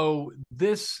 So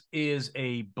this is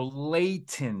a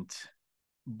blatant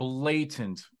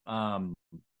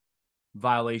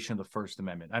violation of the First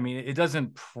Amendment. I mean, it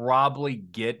doesn't probably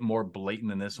get more blatant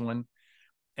than this one.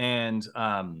 And,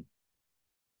 and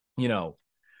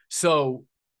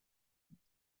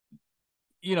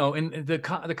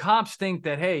the cops think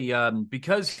that, hey,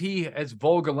 because he has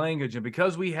vulgar language and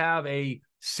because we have a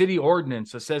city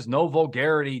ordinance that says no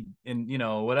vulgarity and,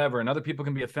 whatever, and other people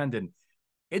can be offended,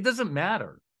 it doesn't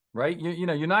matter, right?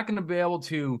 You're not going to be able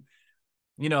to,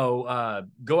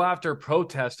 go after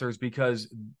protesters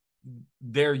because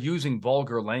they're using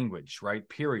vulgar language, right?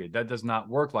 Period. That does not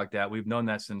work like that. We've known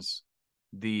that since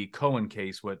the Cohen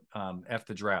case with F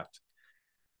the draft.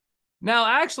 Now,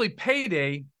 actually,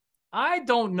 Payday, I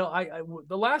don't know.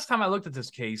 The last time I looked at this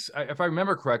case, if I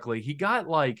remember correctly, he got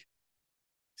like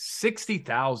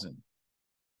 60,000,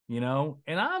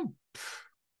 and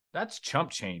that's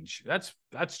chump change. That's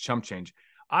chump change.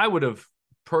 I would have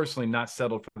personally not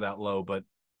settled for that low, but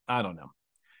I don't know.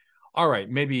 All right,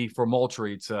 maybe for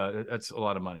Moultrie, that's a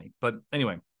lot of money. But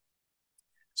anyway,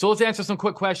 so let's answer some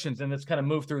quick questions and let's kind of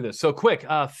move through this. So quick,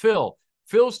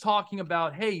 Phil's talking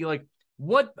about, hey, like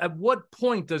at what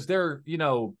point does their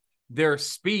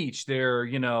speech, their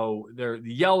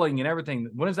yelling and everything,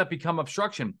 when does that become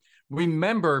obstruction?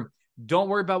 Remember, don't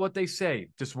worry about what they say.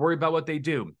 Just worry about what they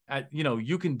do.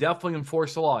 You can definitely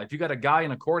enforce the law. If you got a guy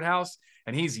in a courthouse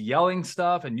and he's yelling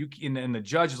stuff and and the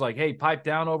judge is like, hey, pipe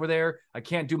down over there, I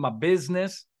can't do my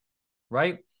business,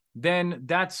 right? Then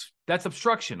that's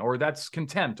obstruction, or that's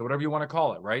contempt, or whatever you want to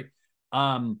call it, right?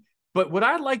 But what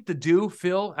I like to do,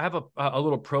 Phil, I have a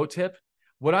little pro tip.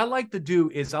 What I like to do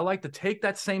is I like to take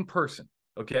that same person,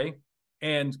 okay?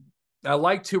 And I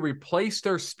like to replace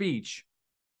their speech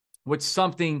with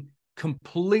something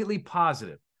completely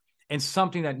positive and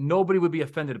something that nobody would be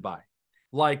offended by.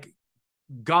 Like,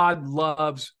 God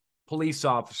loves police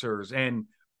officers, and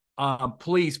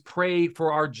please pray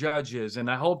for our judges, and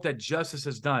I hope that justice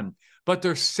is done. But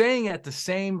they're saying at the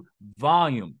same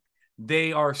volume.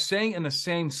 They are saying in the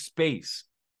same space.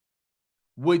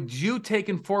 Would you take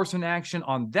enforcement action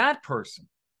on that person?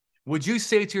 Would you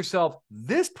say to yourself,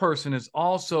 this person is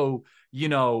also,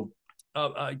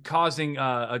 causing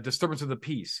a disturbance of the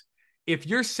peace? If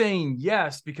you're saying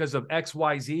yes because of X,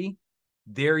 Y, Z,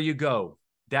 there you go.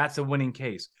 That's a winning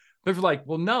case. But if you're like,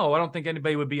 well, no, I don't think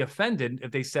anybody would be offended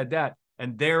if they said that,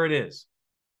 and there it is.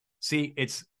 See,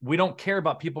 we don't care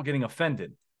about people getting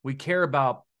offended. We care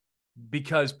about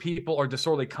because people are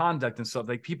disorderly conduct and stuff.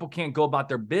 Like, people can't go about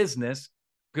their business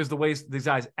because the way this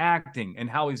guy's acting and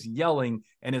how he's yelling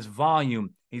and his volume,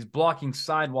 he's blocking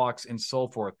sidewalks and so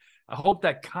forth. I hope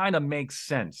that kind of makes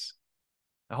sense.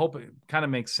 I hope it kind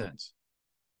of makes sense.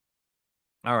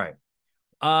 All right.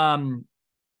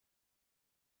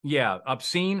 Yeah,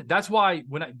 obscene. That's why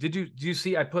do you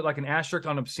see I put like an asterisk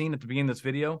on obscene at the beginning of this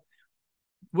video?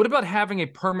 What about having a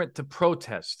permit to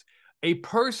protest? A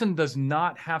person does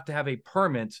not have to have a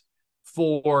permit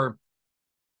for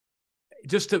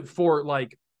for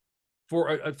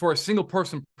a single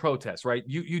person protest, right?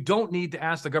 You don't need to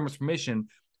ask the government's permission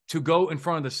to go in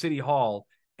front of the city hall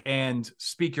and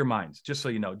speak your mind. Just so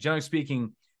you know, generally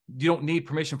speaking, you don't need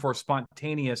permission for a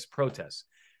spontaneous protest.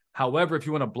 However, if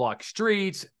you want to block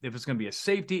streets, if it's going to be a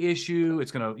safety issue,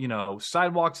 it's going to,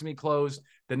 sidewalks going to be closed,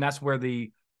 then that's where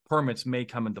the permits may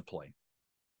come into play.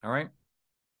 All right.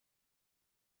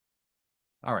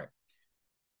 All right.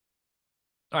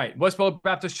 All right, Westboro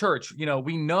Baptist Church,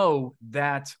 we know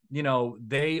that,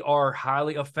 they are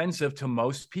highly offensive to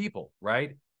most people,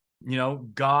 right?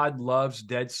 God loves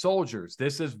dead soldiers.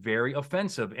 This is very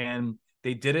offensive. And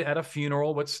they did it at a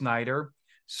funeral with Snyder.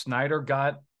 Snyder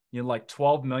got, like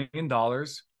 $12 million,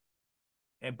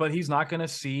 but he's not going to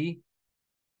see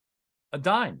a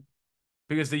dime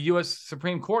because the U.S.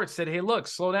 Supreme Court said, hey, look,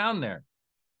 slow down there.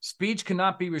 Speech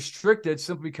cannot be restricted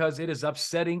simply because it is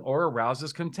upsetting or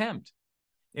arouses contempt.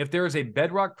 If there is a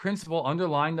bedrock principle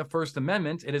underlying the First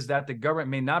Amendment, it is that the government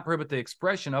may not prohibit the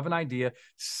expression of an idea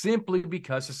simply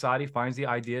because society finds the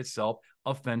idea itself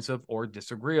offensive or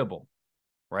disagreeable,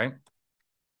 right?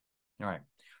 All right.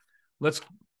 Let's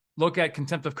look at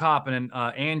contempt of cop. And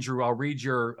then, Andrew, I'll read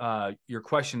your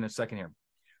question in a second here.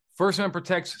 First Amendment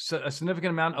protects a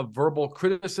significant amount of verbal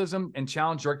criticism and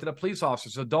challenge directed at police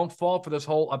officers. So don't fall for this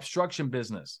whole obstruction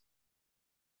business,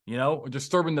 or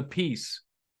disturbing the peace.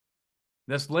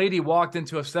 This lady walked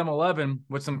into a 7-Eleven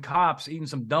with some cops eating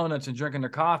some donuts and drinking their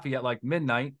coffee at like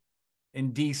midnight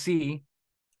in D.C.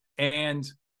 And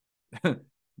a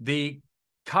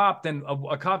cop then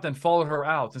followed her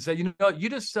out and said, you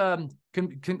just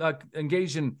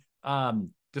engaged in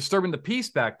disturbing the peace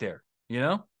back there.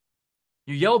 You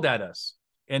yelled at us.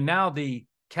 And now the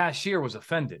cashier was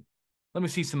offended. Let me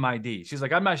see some ID. She's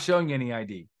like, I'm not showing you any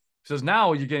ID. She says,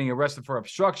 now you're getting arrested for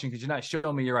obstruction because you're not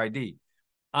showing me your ID.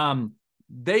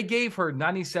 They gave her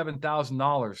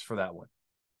 $97,000 for that one.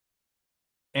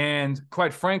 And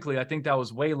quite frankly, I think that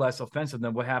was way less offensive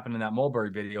than what happened in that Mulberry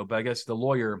video, but I guess the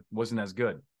lawyer wasn't as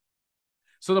good.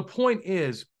 So the point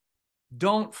is,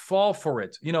 don't fall for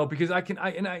it, because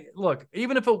look,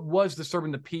 even if it was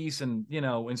disturbing the peace and,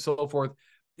 and so forth,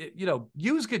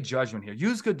 use good judgment here,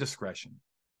 use good discretion,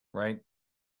 right?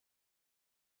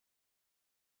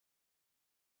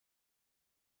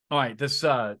 All right, this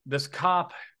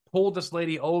cop pulled this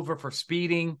lady over for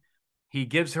speeding. He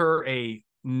gives her a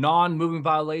non-moving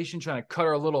violation, trying to cut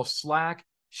her a little slack.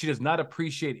 She does not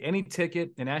appreciate any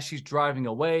ticket. And as she's driving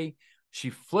away, she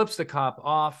flips the cop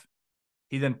off.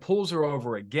 He then pulls her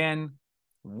over again,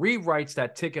 rewrites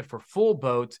that ticket for full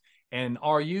boat. And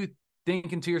are you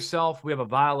thinking to yourself, we have a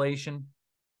violation,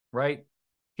 right?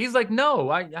 He's like, no,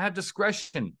 I have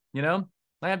discretion, I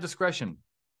have discretion.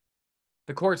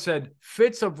 The court said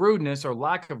fits of rudeness or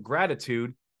lack of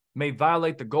gratitude may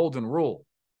violate the golden rule,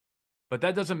 but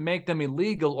that doesn't make them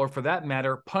illegal or, for that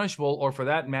matter, punishable or, for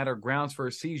that matter, grounds for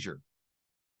a seizure.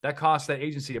 That cost that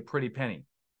agency a pretty penny.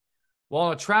 While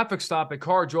on a traffic stop, a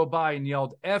car drove by and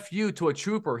yelled F you to a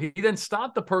trooper. He then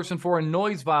stopped the person for a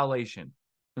noise violation.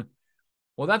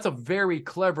 Well, that's a very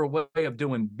clever way of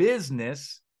doing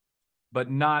business,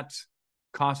 but not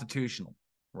constitutional,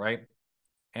 right?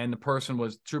 And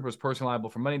the trooper was personally liable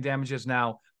for money damages.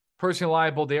 Now, personally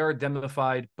liable, they are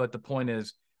indemnified, but the point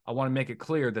is, I want to make it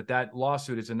clear that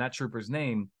lawsuit is in that trooper's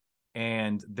name,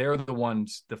 and they're the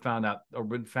ones that found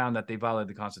that they violated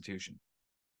the Constitution.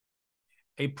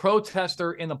 A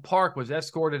protester in the park was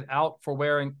escorted out for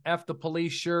wearing F the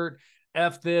police shirt,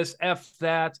 F this, F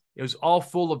that. It was all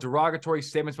full of derogatory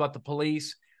statements about the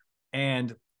police,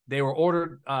 and they were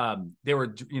ordered.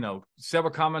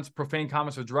 Several profane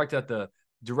comments were directed at the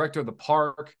director of the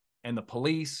park and the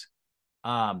police.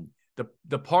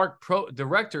 The park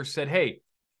director said, hey,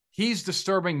 he's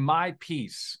disturbing my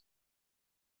peace.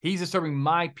 He's disturbing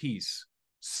my peace.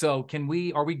 So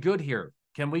are we good here?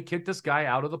 Can we kick this guy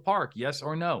out of the park? Yes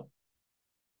or no?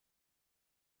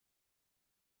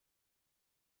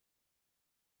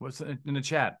 What's in the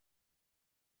chat?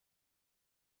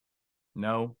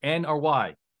 No. N or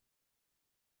Y?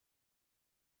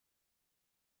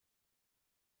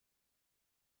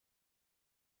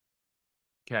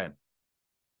 Okay.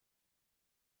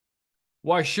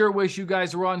 Well, I sure wish you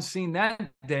guys were on scene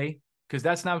that day, because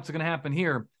that's not what's going to happen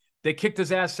here. They kicked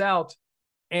his ass out,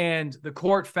 and the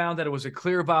court found that it was a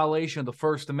clear violation of the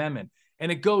First Amendment.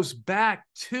 And it goes back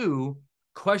to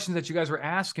questions that you guys were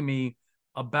asking me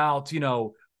about, in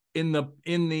the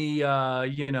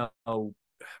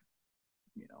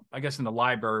I guess in the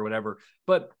library or whatever.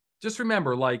 But just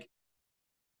remember, like,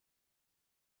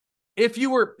 if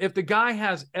the guy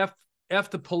has F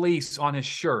the police on his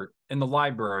shirt in the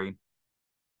library,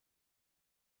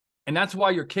 and that's why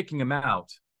you're kicking him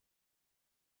out,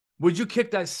 would you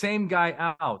kick that same guy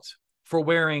out for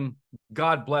wearing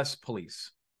God bless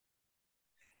police?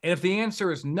 And if the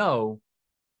answer is no,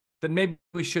 then maybe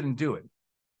we shouldn't do it.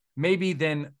 Maybe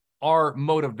then our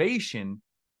motivation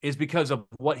is because of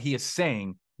what he is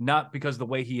saying, not because of the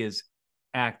way he is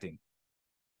acting.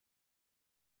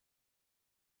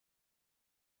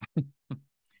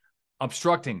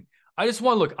 Obstructing. I just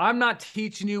want to look, I'm not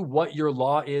teaching you what your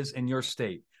law is in your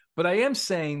state, but I am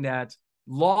saying that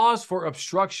laws for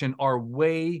obstruction are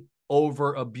way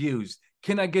over abused.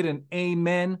 Can I get an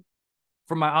amen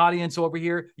from my audience over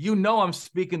here? You know I'm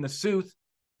speaking the truth.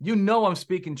 You know I'm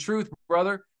speaking truth,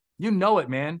 brother. You know it,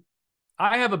 man.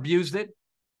 I have abused it.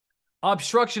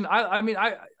 Obstruction. I mean,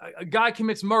 a guy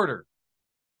commits murder,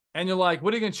 and you're like,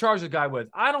 what are you going to charge the guy with?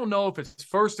 I don't know if it's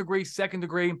first degree, second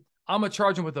degree. I'm going to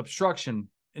charge him with obstruction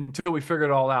until we figure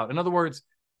it all out. In other words,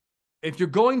 if you're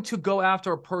going to go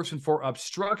after a person for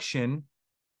obstruction,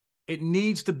 it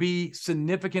needs to be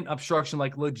significant obstruction,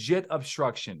 like legit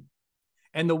obstruction.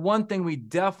 And the one thing we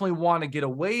definitely want to get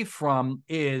away from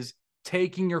is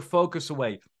taking your focus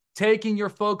away. Taking your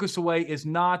focus away is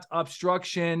not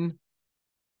obstruction.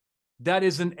 That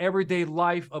is an everyday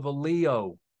life of a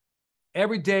Leo.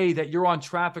 Every day that you're on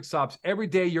traffic stops, every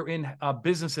day you're in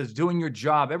businesses doing your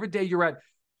job, every day you're at,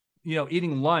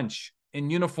 eating lunch in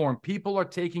uniform, people are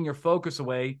taking your focus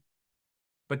away,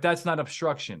 but that's not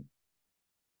obstruction,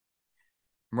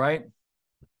 right?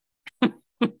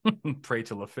 Pray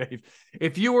to LaFave.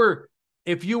 If you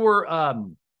were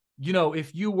on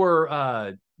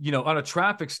a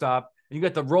traffic stop and you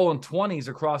got the rolling 20s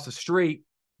across the street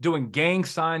doing gang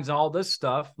signs and all this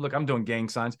stuff. Look, I'm doing gang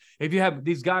signs. If you have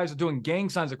these guys are doing gang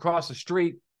signs across the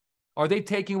street, are they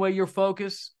taking away your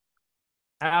focus?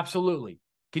 Absolutely.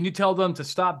 Can you tell them to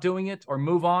stop doing it or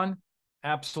move on?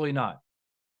 Absolutely not.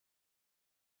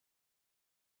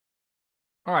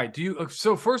 All right.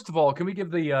 So first of all, can we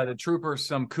give the trooper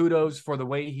some kudos for the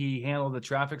way he handled the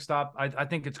traffic stop? I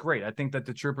think it's great. I think that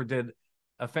the trooper did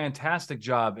a fantastic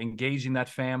job engaging that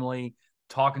family,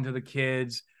 talking to the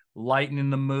kids, lightening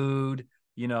the mood,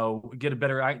 get a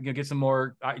better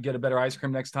ice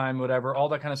cream next time, whatever, all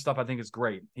that kind of stuff. I think is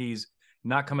great. He's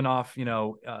not coming off,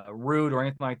 rude or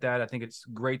anything like that. I think it's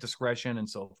great discretion and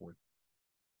so forth.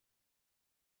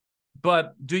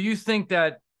 But do you think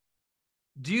that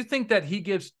he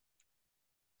gives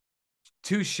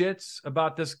two shits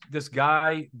about this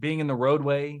guy being in the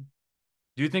roadway?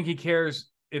 Do you think he cares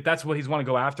if that's what he's want to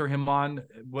go after him on?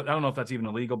 I don't know if that's even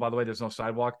illegal, by the way. There's no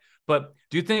sidewalk. But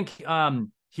do you think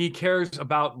he cares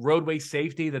about roadway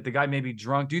safety, that the guy may be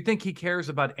drunk? Do you think he cares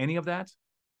about any of that?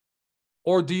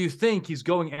 Or do you think he's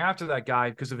going after that guy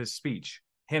because of his speech,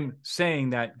 him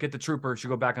saying that get the trooper should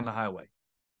go back on the highway?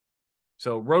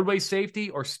 So roadway safety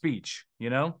or speech, Do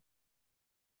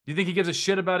you think he gives a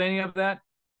shit about any of that?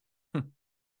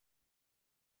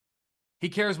 He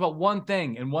cares about one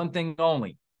thing and one thing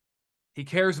only. He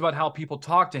cares about how people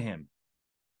talk to him.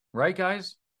 Right,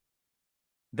 guys?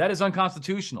 That is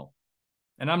unconstitutional.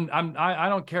 And I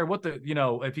don't care what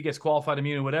if he gets qualified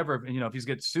immunity or whatever, if he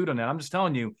gets sued on that. I'm just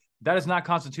telling you, that is not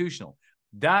constitutional.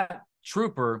 That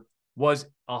trooper was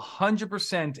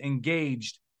 100%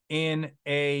 engaged in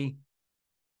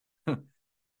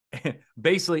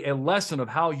basically a lesson of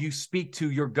how you speak to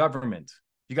your government.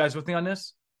 You guys with me on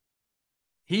this?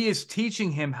 He is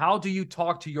teaching him, how do you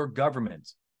talk to your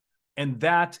government? And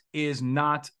that is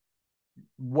not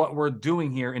what we're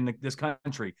doing here in this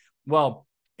country. Well,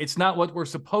 it's not what we're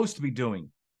supposed to be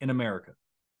doing in America.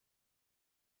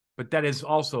 But that is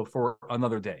also for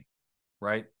another day,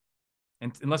 right?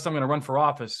 And unless I'm going to run for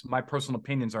office, my personal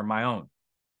opinions are my own.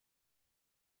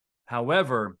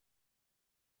 However,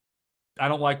 I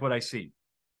don't like what I see,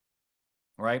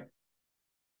 right?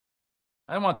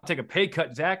 I don't want to take a pay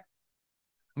cut, Zach.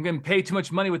 I'm getting paid too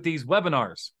much money with these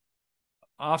webinars.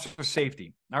 Officer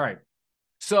safety. All right.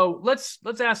 So let's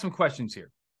ask some questions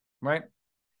here, right?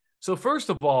 So first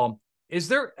of all, is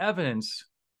there evidence?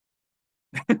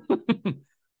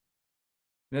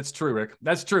 That's true, Rick.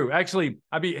 That's true. Actually,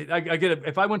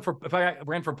 if I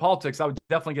ran for politics, I would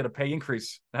definitely get a pay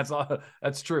increase. That's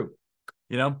true.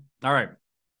 All right.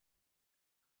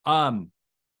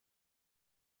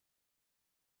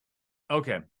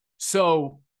 Okay.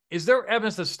 So is there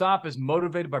evidence that stop is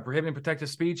motivated by prohibiting protected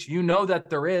speech? You know that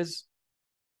there is.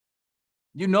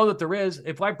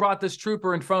 If I brought this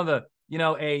trooper in front of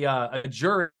a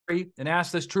jury and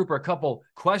asked this trooper a couple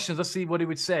questions, let's see what he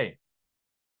would say.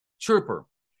 Trooper,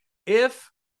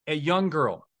 if a young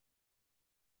girl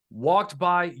walked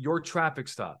by your traffic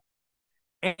stop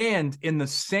and in the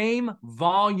same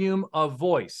volume of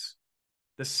voice,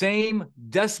 the same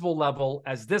decibel level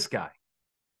as this guy,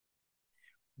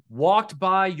 walked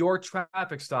by your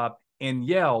traffic stop and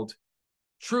yelled,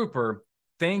 "Trooper,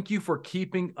 thank you for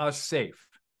keeping us safe,"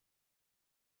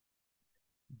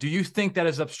 do you think that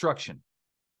is obstruction?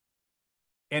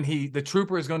 And the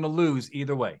trooper is going to lose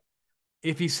either way.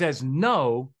 If he says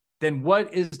no, then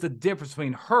what is the difference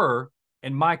between her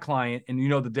and my client? And you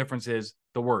know the difference is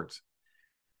the words.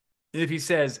 If he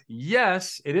says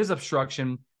yes, it is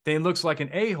obstruction, then it looks like an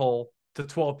a-hole to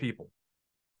 12 people.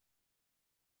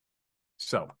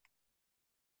 So,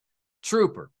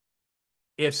 trooper,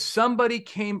 if somebody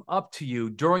came up to you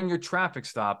during your traffic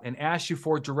stop and asked you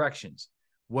for directions,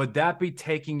 would that be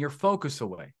taking your focus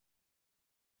away?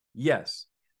 Yes.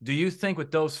 Do you think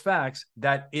with those facts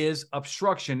that is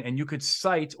obstruction and you could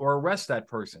cite or arrest that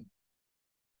person?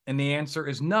 And the answer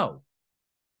is no,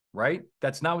 right?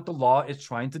 That's not what the law is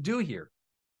trying to do here.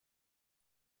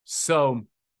 So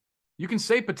you can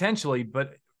say potentially,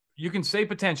 but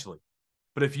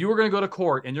if you were going to go to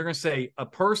court and you're going to say a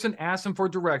person asked them for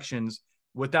directions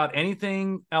without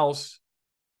anything else,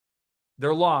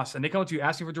 they're lost, and they come to you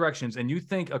asking for directions, and you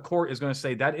think a court is going to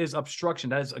say that is obstruction,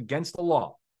 that is against the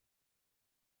law,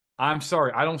 I'm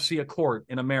sorry, I don't see a court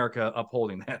in America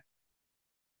upholding that.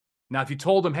 Now, if you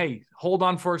told them, hey, hold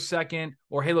on for a second,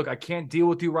 or hey, look, I can't deal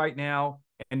with you right now,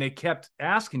 and they kept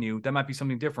asking you, that might be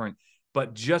something different.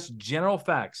 But just general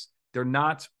facts, they're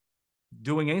not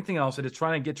doing anything else. It is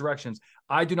trying to get directions.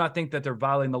 I do not think that they're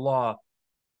violating the law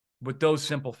with those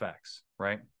simple facts,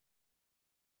 right?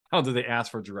 How do they ask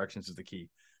for directions is the key.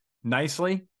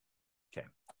 Nicely? Okay.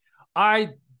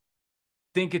 I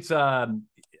think it's an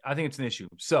issue.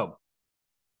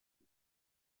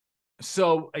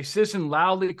 So a citizen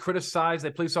loudly criticized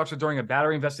a police officer during a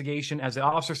battery investigation. As the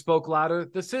officer spoke louder,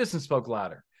 the citizen spoke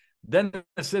louder. Then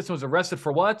the citizen was arrested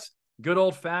for what? Good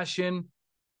old-fashioned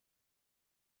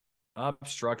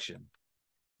obstruction.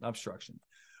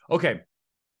 Okay.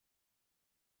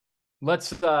 Let's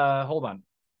hold on.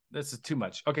 This is too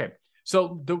much. Okay. So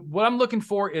what I'm looking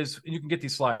for is, and you can get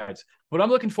these slides. What I'm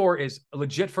looking for is a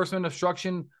legit First Amendment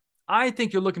obstruction. I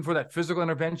think you're looking for that physical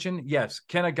intervention. Yes.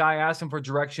 Can a guy ask him for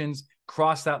directions,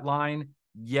 cross that line?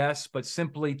 Yes. But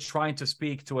simply trying to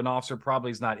speak to an officer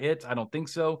probably is not it. I don't think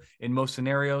so in most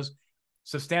scenarios.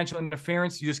 Substantial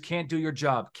interference, you just can't do your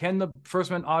job. Can the First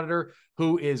Amendment auditor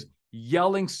who is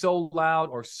yelling so loud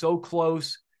or so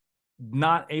close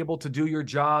not able to do your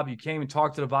job, you can't even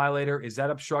talk to the violator, is that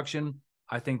obstruction?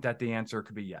 I think that the answer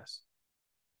could be yes.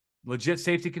 Legit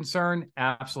safety concern?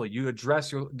 Absolutely. You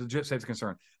address your legit safety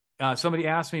concern. Somebody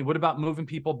asked me, what about moving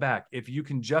people back? If you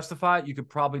can justify it, you could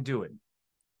probably do it.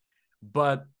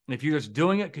 But if you're just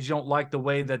doing it because you don't like the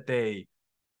way that they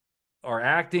are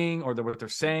acting or what they're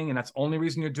saying, and that's the only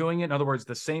reason you're doing it, in other words,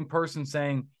 the same person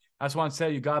saying, I just want to tell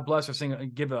you, God bless, or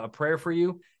saying, give a prayer for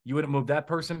you, you wouldn't move that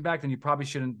person back, then you probably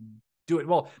shouldn't do it.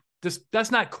 Well, that's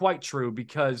not quite true,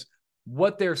 because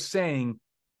what they're saying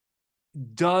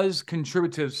does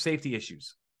contribute to safety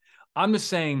issues. I'm just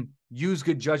saying, use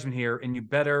good judgment here, and you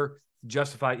better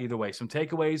justify it either way. Some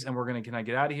takeaways, and can I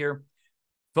get out of here?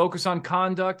 Focus on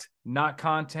conduct, not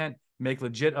content. Make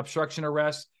legit obstruction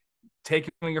arrests.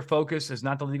 Taking your focus is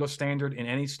not the legal standard in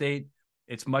any state.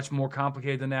 It's much more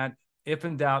complicated than that. If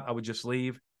in doubt, I would just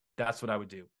leave. That's what I would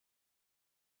do.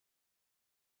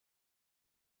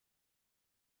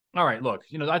 All right, look,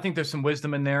 I think there's some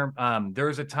wisdom in there.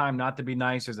 There's a time not to be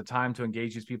nice. There's a time to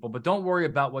engage these people, but don't worry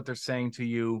about what they're saying to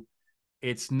you.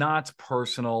 It's not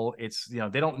personal. It's,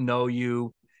 they don't know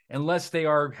you unless they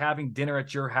are having dinner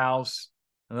at your house,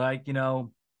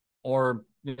 or,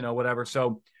 whatever.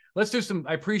 So let's do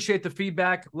I appreciate the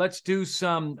feedback. Let's do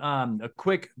a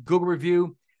quick Google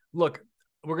review. Look,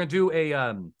 we're going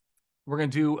to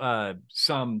do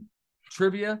some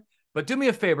trivia, but do me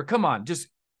a favor. Come on.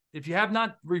 If you have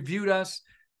not reviewed us,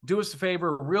 do us a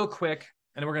favor real quick.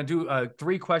 And we're going to do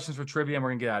 3 questions for trivia, and we're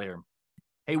going to get out of here.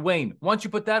 Hey, Wayne, why don't you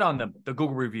put that on the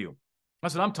Google review?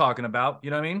 That's what I'm talking about.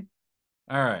 You know what I mean?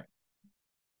 All right.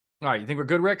 You think we're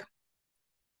good, Rick?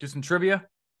 Do some trivia?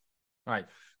 All right.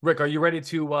 Rick, are you ready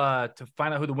to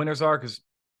find out who the winners are?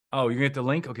 You get the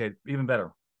link? Okay, even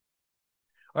better.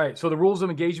 All right, so the rules of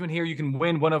engagement here, you can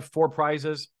win one of 4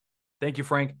 prizes. Thank you,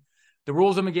 Frank. The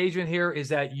rules of engagement here is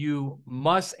that you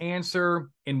must answer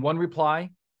in one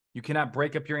reply. You cannot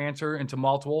break up your answer into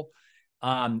multiple.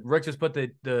 Rick just put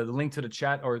the link to the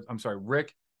chat,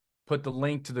 Rick put the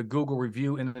link to the Google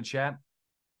review in the chat.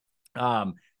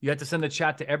 You have to send the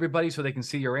chat to everybody so they can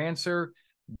see your answer.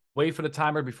 Wait for the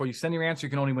timer before you send your answer. You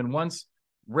can only win once.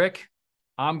 Rick,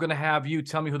 I'm going to have you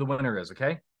tell me who the winner is,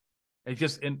 okay? It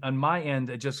just, on my end,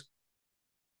 it just,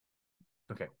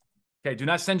 okay. Okay, do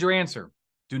not send your answer.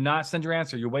 Do not send your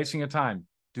answer. You're wasting your time.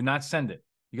 Do not send it.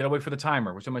 You got to wait for the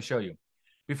timer, which I'm going to show you.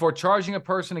 Before charging a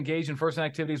person engaged in first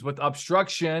activities with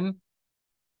obstruction,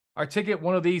 articulate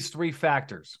one of these three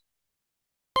factors.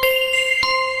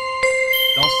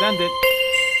 Don't send it.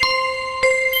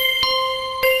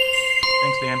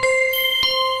 Thanks, Dan.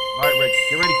 All right, Rick,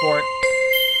 get ready for it.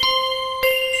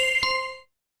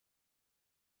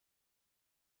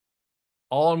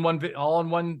 All in one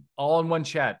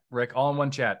chat, Rick. All in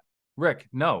one chat. Rick,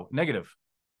 no, negative.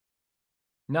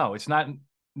 No, it's not.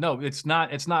 No, it's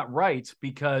not. It's not right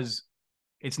because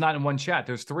it's not in one chat.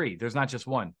 There's three. There's not just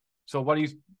one. So what do you?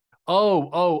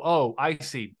 Oh. I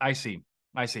see.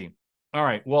 All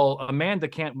right. Well, Amanda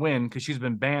can't win because she's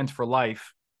been banned for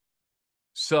life.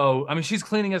 So, I mean, she's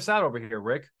cleaning us out over here,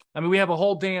 Rick. I mean, we have a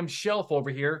whole damn shelf over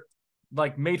here,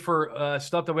 like made for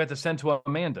stuff that we have to send to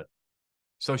Amanda.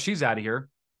 So she's out of here.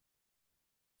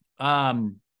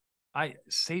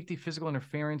 Safety, physical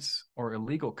interference, or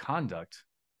illegal conduct.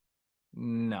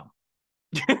 No.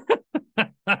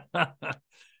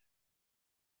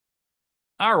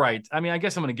 All right. I mean, I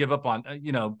guess I'm going to give up on,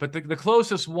 but the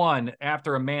closest one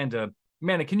after Amanda,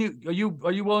 are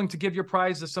you willing to give your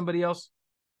prize to somebody else?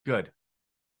 Good.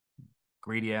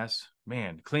 Greedy ass.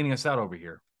 Man, cleaning us out over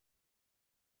here.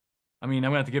 I mean,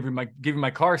 I'm going to have to give you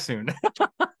my car soon.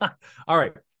 All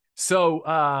right.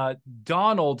 So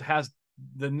Donald has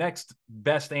the next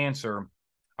best answer.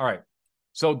 All right.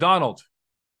 So Donald.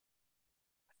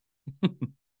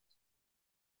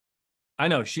 I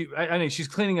know I mean, she's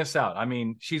cleaning us out. I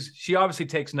mean, she obviously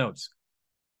takes notes.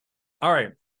 All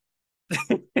right.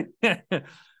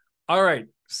 All right.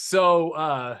 So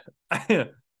all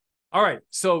right.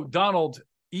 So Donald,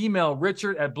 email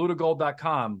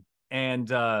richard@bluetogold.com and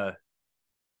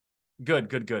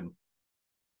good.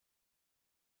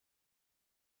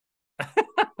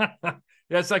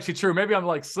 That's actually true. Maybe I'm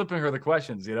like slipping her the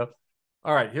questions, All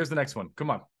right, here's the next one. Come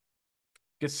on.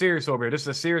 Get serious over here. This is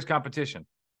a serious competition.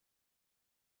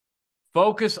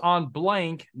 Focus on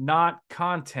blank, not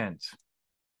content.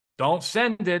 Don't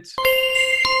send it.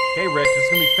 Okay, Rick, this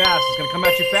is going to be fast. It's going to come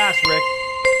at you fast, Rick.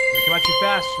 It's going to come at you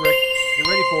fast, Rick. Get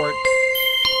ready for it.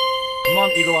 Come on,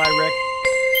 Eagle Eye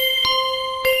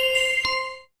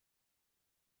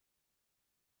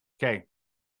Rick. Okay.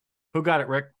 Who got it,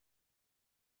 Rick?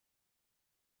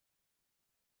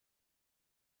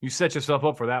 You set yourself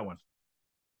up for that one.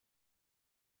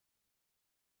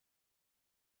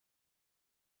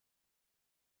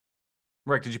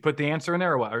 Rick, did you put the answer in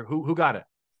there or what? Or who got it?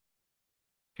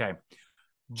 Okay.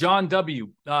 John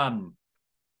W.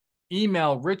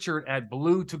 Email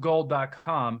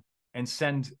richard@bluetogold.com and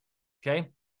send. Okay.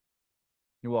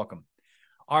 You're welcome.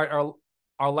 All right.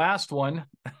 Our last one.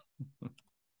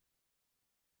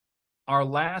 Our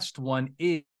last one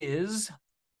is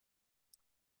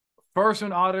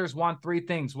first-time auditors want three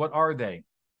things. What are they?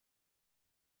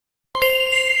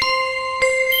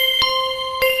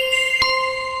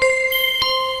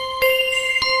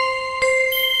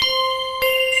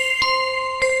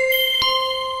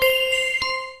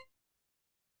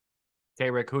 Okay,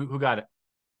 Rick, who got it?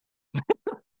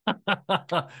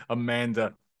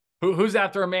 Amanda. Who's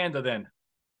after Amanda then?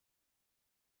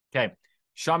 Okay.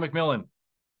 Sean McMillan.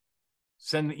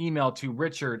 Send an email to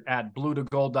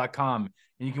richard@bluetogold.com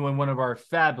and you can win one of our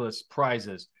fabulous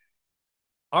prizes.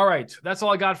 All right. That's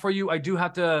all I got for you. I do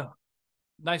have to.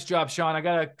 Nice job, Sean. I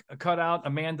got to cut out.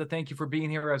 Amanda, thank you for being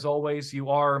here as always.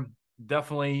 You are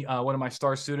definitely one of my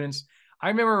star students. I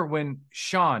remember when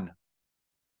Sean,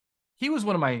 he was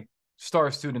one of my star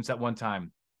students at one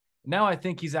time. Now I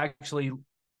think he's actually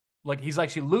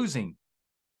losing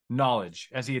knowledge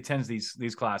as he attends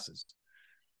these classes.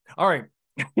 All right.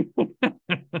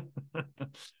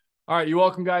 All right, you're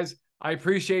welcome, guys. I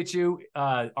appreciate you.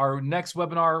 Our next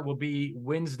webinar will be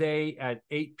Wednesday at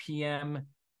 8 p.m.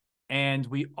 And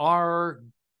we are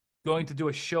going to do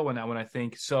a show on that one, I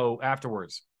think. So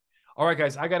afterwards. All right,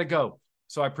 guys, I got to go.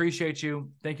 So I appreciate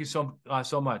you. Thank you so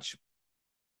much.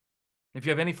 If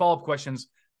you have any follow-up questions,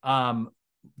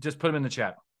 just put them in the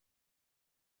chat.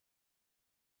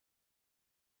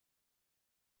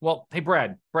 Well, hey,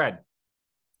 Brad,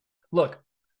 look,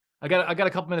 I got a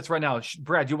couple minutes right now.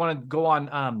 Brad, you want to go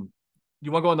on,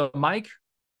 you want to go on the mic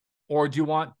or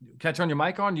can I turn your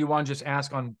mic on? Do you want to just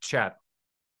ask on chat?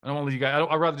 I don't want to leave you guys.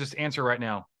 I'd rather just answer right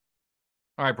now.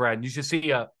 All right, Brad, you should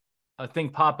see a thing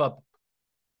pop up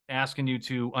asking you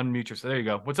to unmute yourself. There you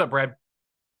go. What's up, Brad?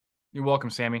 You're welcome,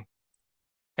 Sammy.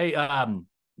 Hey,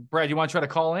 Brad, you want to try to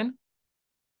call in?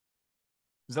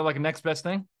 Is that like a next best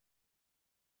thing?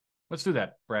 Let's do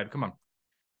that, Brad. Come on.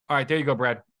 All right, there you go,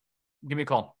 Brad. Give me a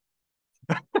call.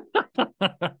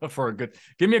 For a good,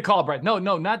 give me a call, Brad. No,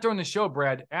 not during the show,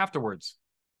 Brad. Afterwards.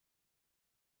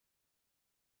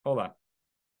 Hold on.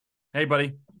 Hey,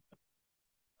 buddy.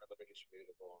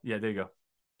 Yeah, there you go.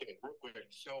 Okay, real quick.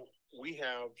 So we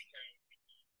have.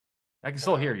 I can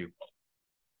still hear you.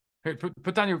 Here,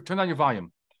 turn down your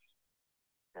volume.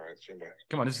 All right,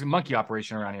 come on. This is a monkey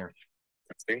operation around here.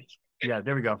 See? Yeah,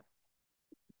 there we go.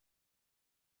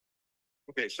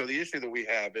 Okay, so the issue that we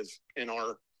have is in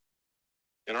our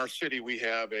city, we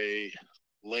have a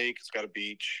lake. It's got a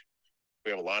beach.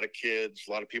 We have a lot of kids,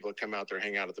 a lot of people that come out there,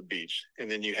 hang out at the beach.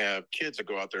 And then you have kids that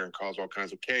go out there and cause all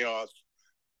kinds of chaos,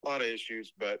 a lot of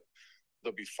issues, but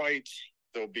there'll be fights.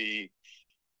 There'll be,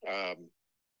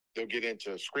 they'll get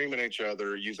into screaming at each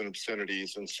other, using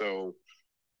obscenities. And so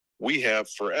we have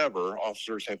forever,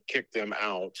 officers have kicked them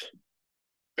out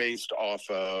based off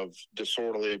of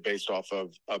disorderly, based off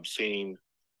of obscene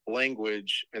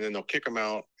language. And then they'll kick them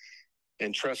out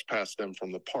and trespass them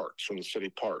from the parks, from the city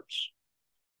parks.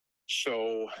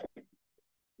 So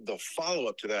the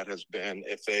follow-up to that has been,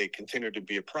 if they continue to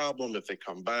be a problem, if they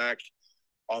come back,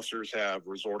 officers have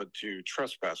resorted to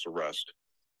trespass arrest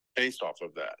based off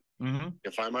of that. Mm-hmm.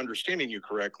 If I'm understanding you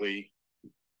correctly,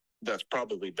 that's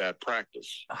probably bad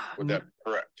practice. Would that be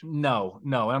correct? No,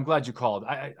 and I'm glad you called.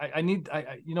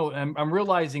 I'm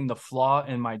realizing the flaw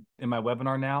in my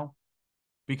webinar now,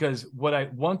 because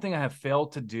one thing I have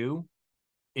failed to do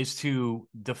is to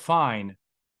define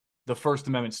the First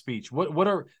Amendment speech.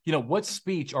 What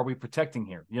speech are we protecting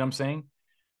here? You know what I'm saying?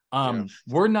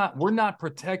 We're not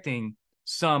protecting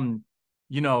some,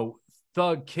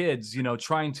 thug kids,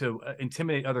 trying to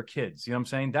intimidate other kids. You know what I'm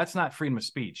saying? That's not freedom of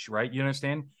speech, right? You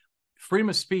understand? Freedom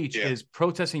of speech is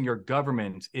protesting your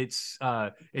government. It's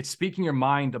speaking your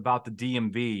mind about the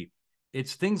DMV.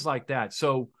 It's things like that.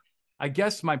 So I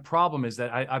guess my problem is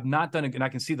that I've not done and I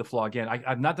can see the flaw again.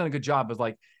 I've not done a good job of,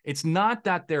 like, it's not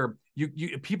that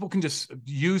people can just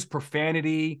use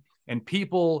profanity, and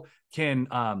people can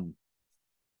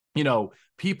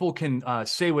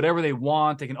say whatever they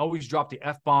want. They can always drop the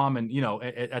F-bomb and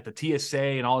at the TSA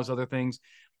and all those other things.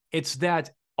 It's that,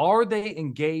 are they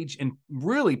engaged in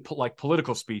really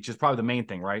political speech is probably the main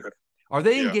thing, right? Are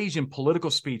they engaged in political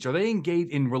speech? Are they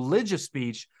engaged in religious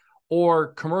speech?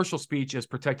 Or commercial speech is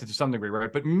protected to some degree,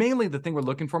 right? But mainly the thing we're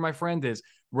looking for, my friend, is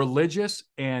religious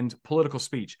and political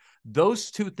speech. Those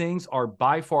two things are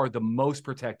by far the most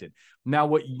protected. Now,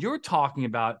 what you're talking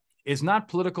about is not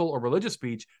political or religious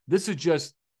speech. This is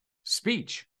just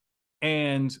speech.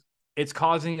 And it's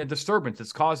causing a disturbance.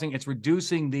 It's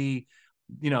reducing the,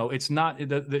 it's not,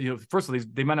 first of all,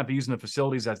 they might not be using the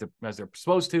facilities as they're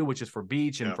supposed to, which is for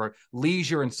beach and for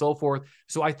leisure and so forth.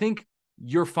 So I think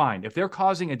you're fine. If they're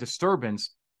causing a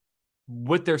disturbance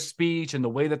with their speech and the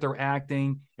way that they're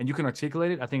acting, and you can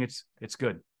articulate it, I think it's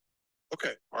good.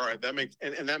 Okay. All right. That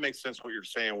makes sense what you're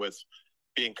saying with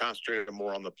being concentrated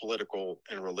more on the political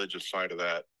and religious side of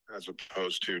that, as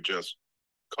opposed to just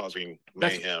causing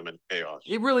mayhem and chaos.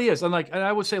 It really is. And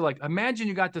I would say, imagine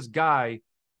you got this guy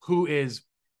who is,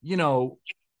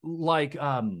 like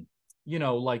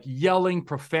yelling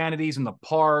profanities in the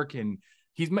park, and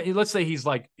let's say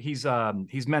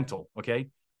he's mental, okay?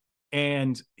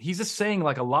 And he's just saying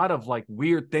a lot of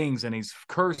weird things, and he's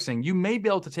cursing. You may be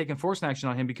able to take enforcement action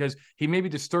on him because he may be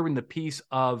disturbing the peace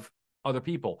of other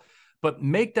people. But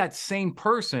make that same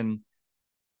person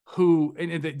who,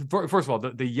 first of all,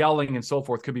 the yelling and so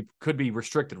forth could be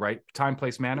restricted, right? Time,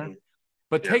 place, manner. Mm-hmm.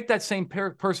 But take that same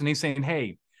person. He's saying,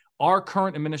 hey, our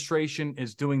current administration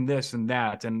is doing this and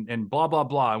that and blah, blah,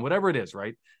 blah, and whatever it is,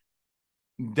 right?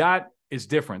 That is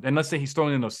different. And let's say he's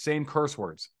throwing in those same curse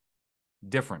words.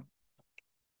 Different.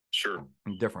 Sure.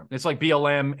 Different. It's like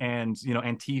BLM and,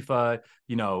 Antifa,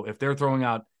 if they're throwing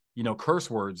out, curse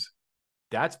words,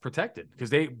 that's protected because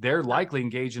they're likely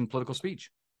engaged in political speech.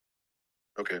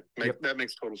 Okay. That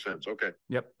makes total sense. Okay.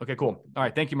 Yep. Okay, cool. All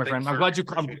right. Thank you, my friend. I'm glad you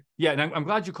called. Yeah. And I'm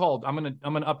glad you called. I'm going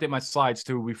to update my slides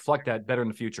to reflect that better in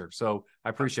the future. So I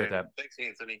appreciate that. Thanks,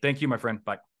 Anthony. Thank you, my friend.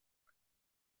 Bye.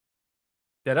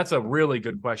 Yeah, that's a really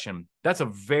good question. That's a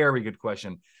very good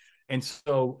question. And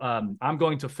so I'm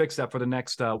going to fix that for the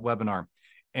next webinar.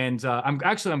 And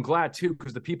I'm glad too,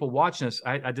 because the people watching this,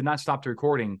 I did not stop the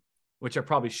recording, which I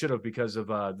probably should have because of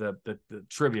the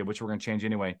trivia, which we're going to change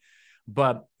anyway.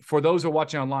 But for those who are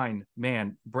watching online,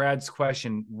 man, Brad's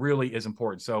question really is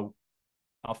important. So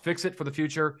I'll fix it for the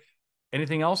future.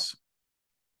 Anything else?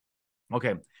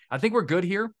 Okay. I think we're good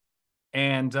here.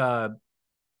 And all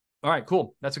right,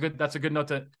 cool. That's a good note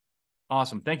to.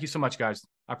 Awesome. Thank you so much, guys.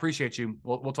 I appreciate you.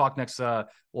 We'll talk next.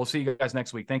 We'll see you guys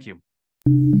next week. Thank you.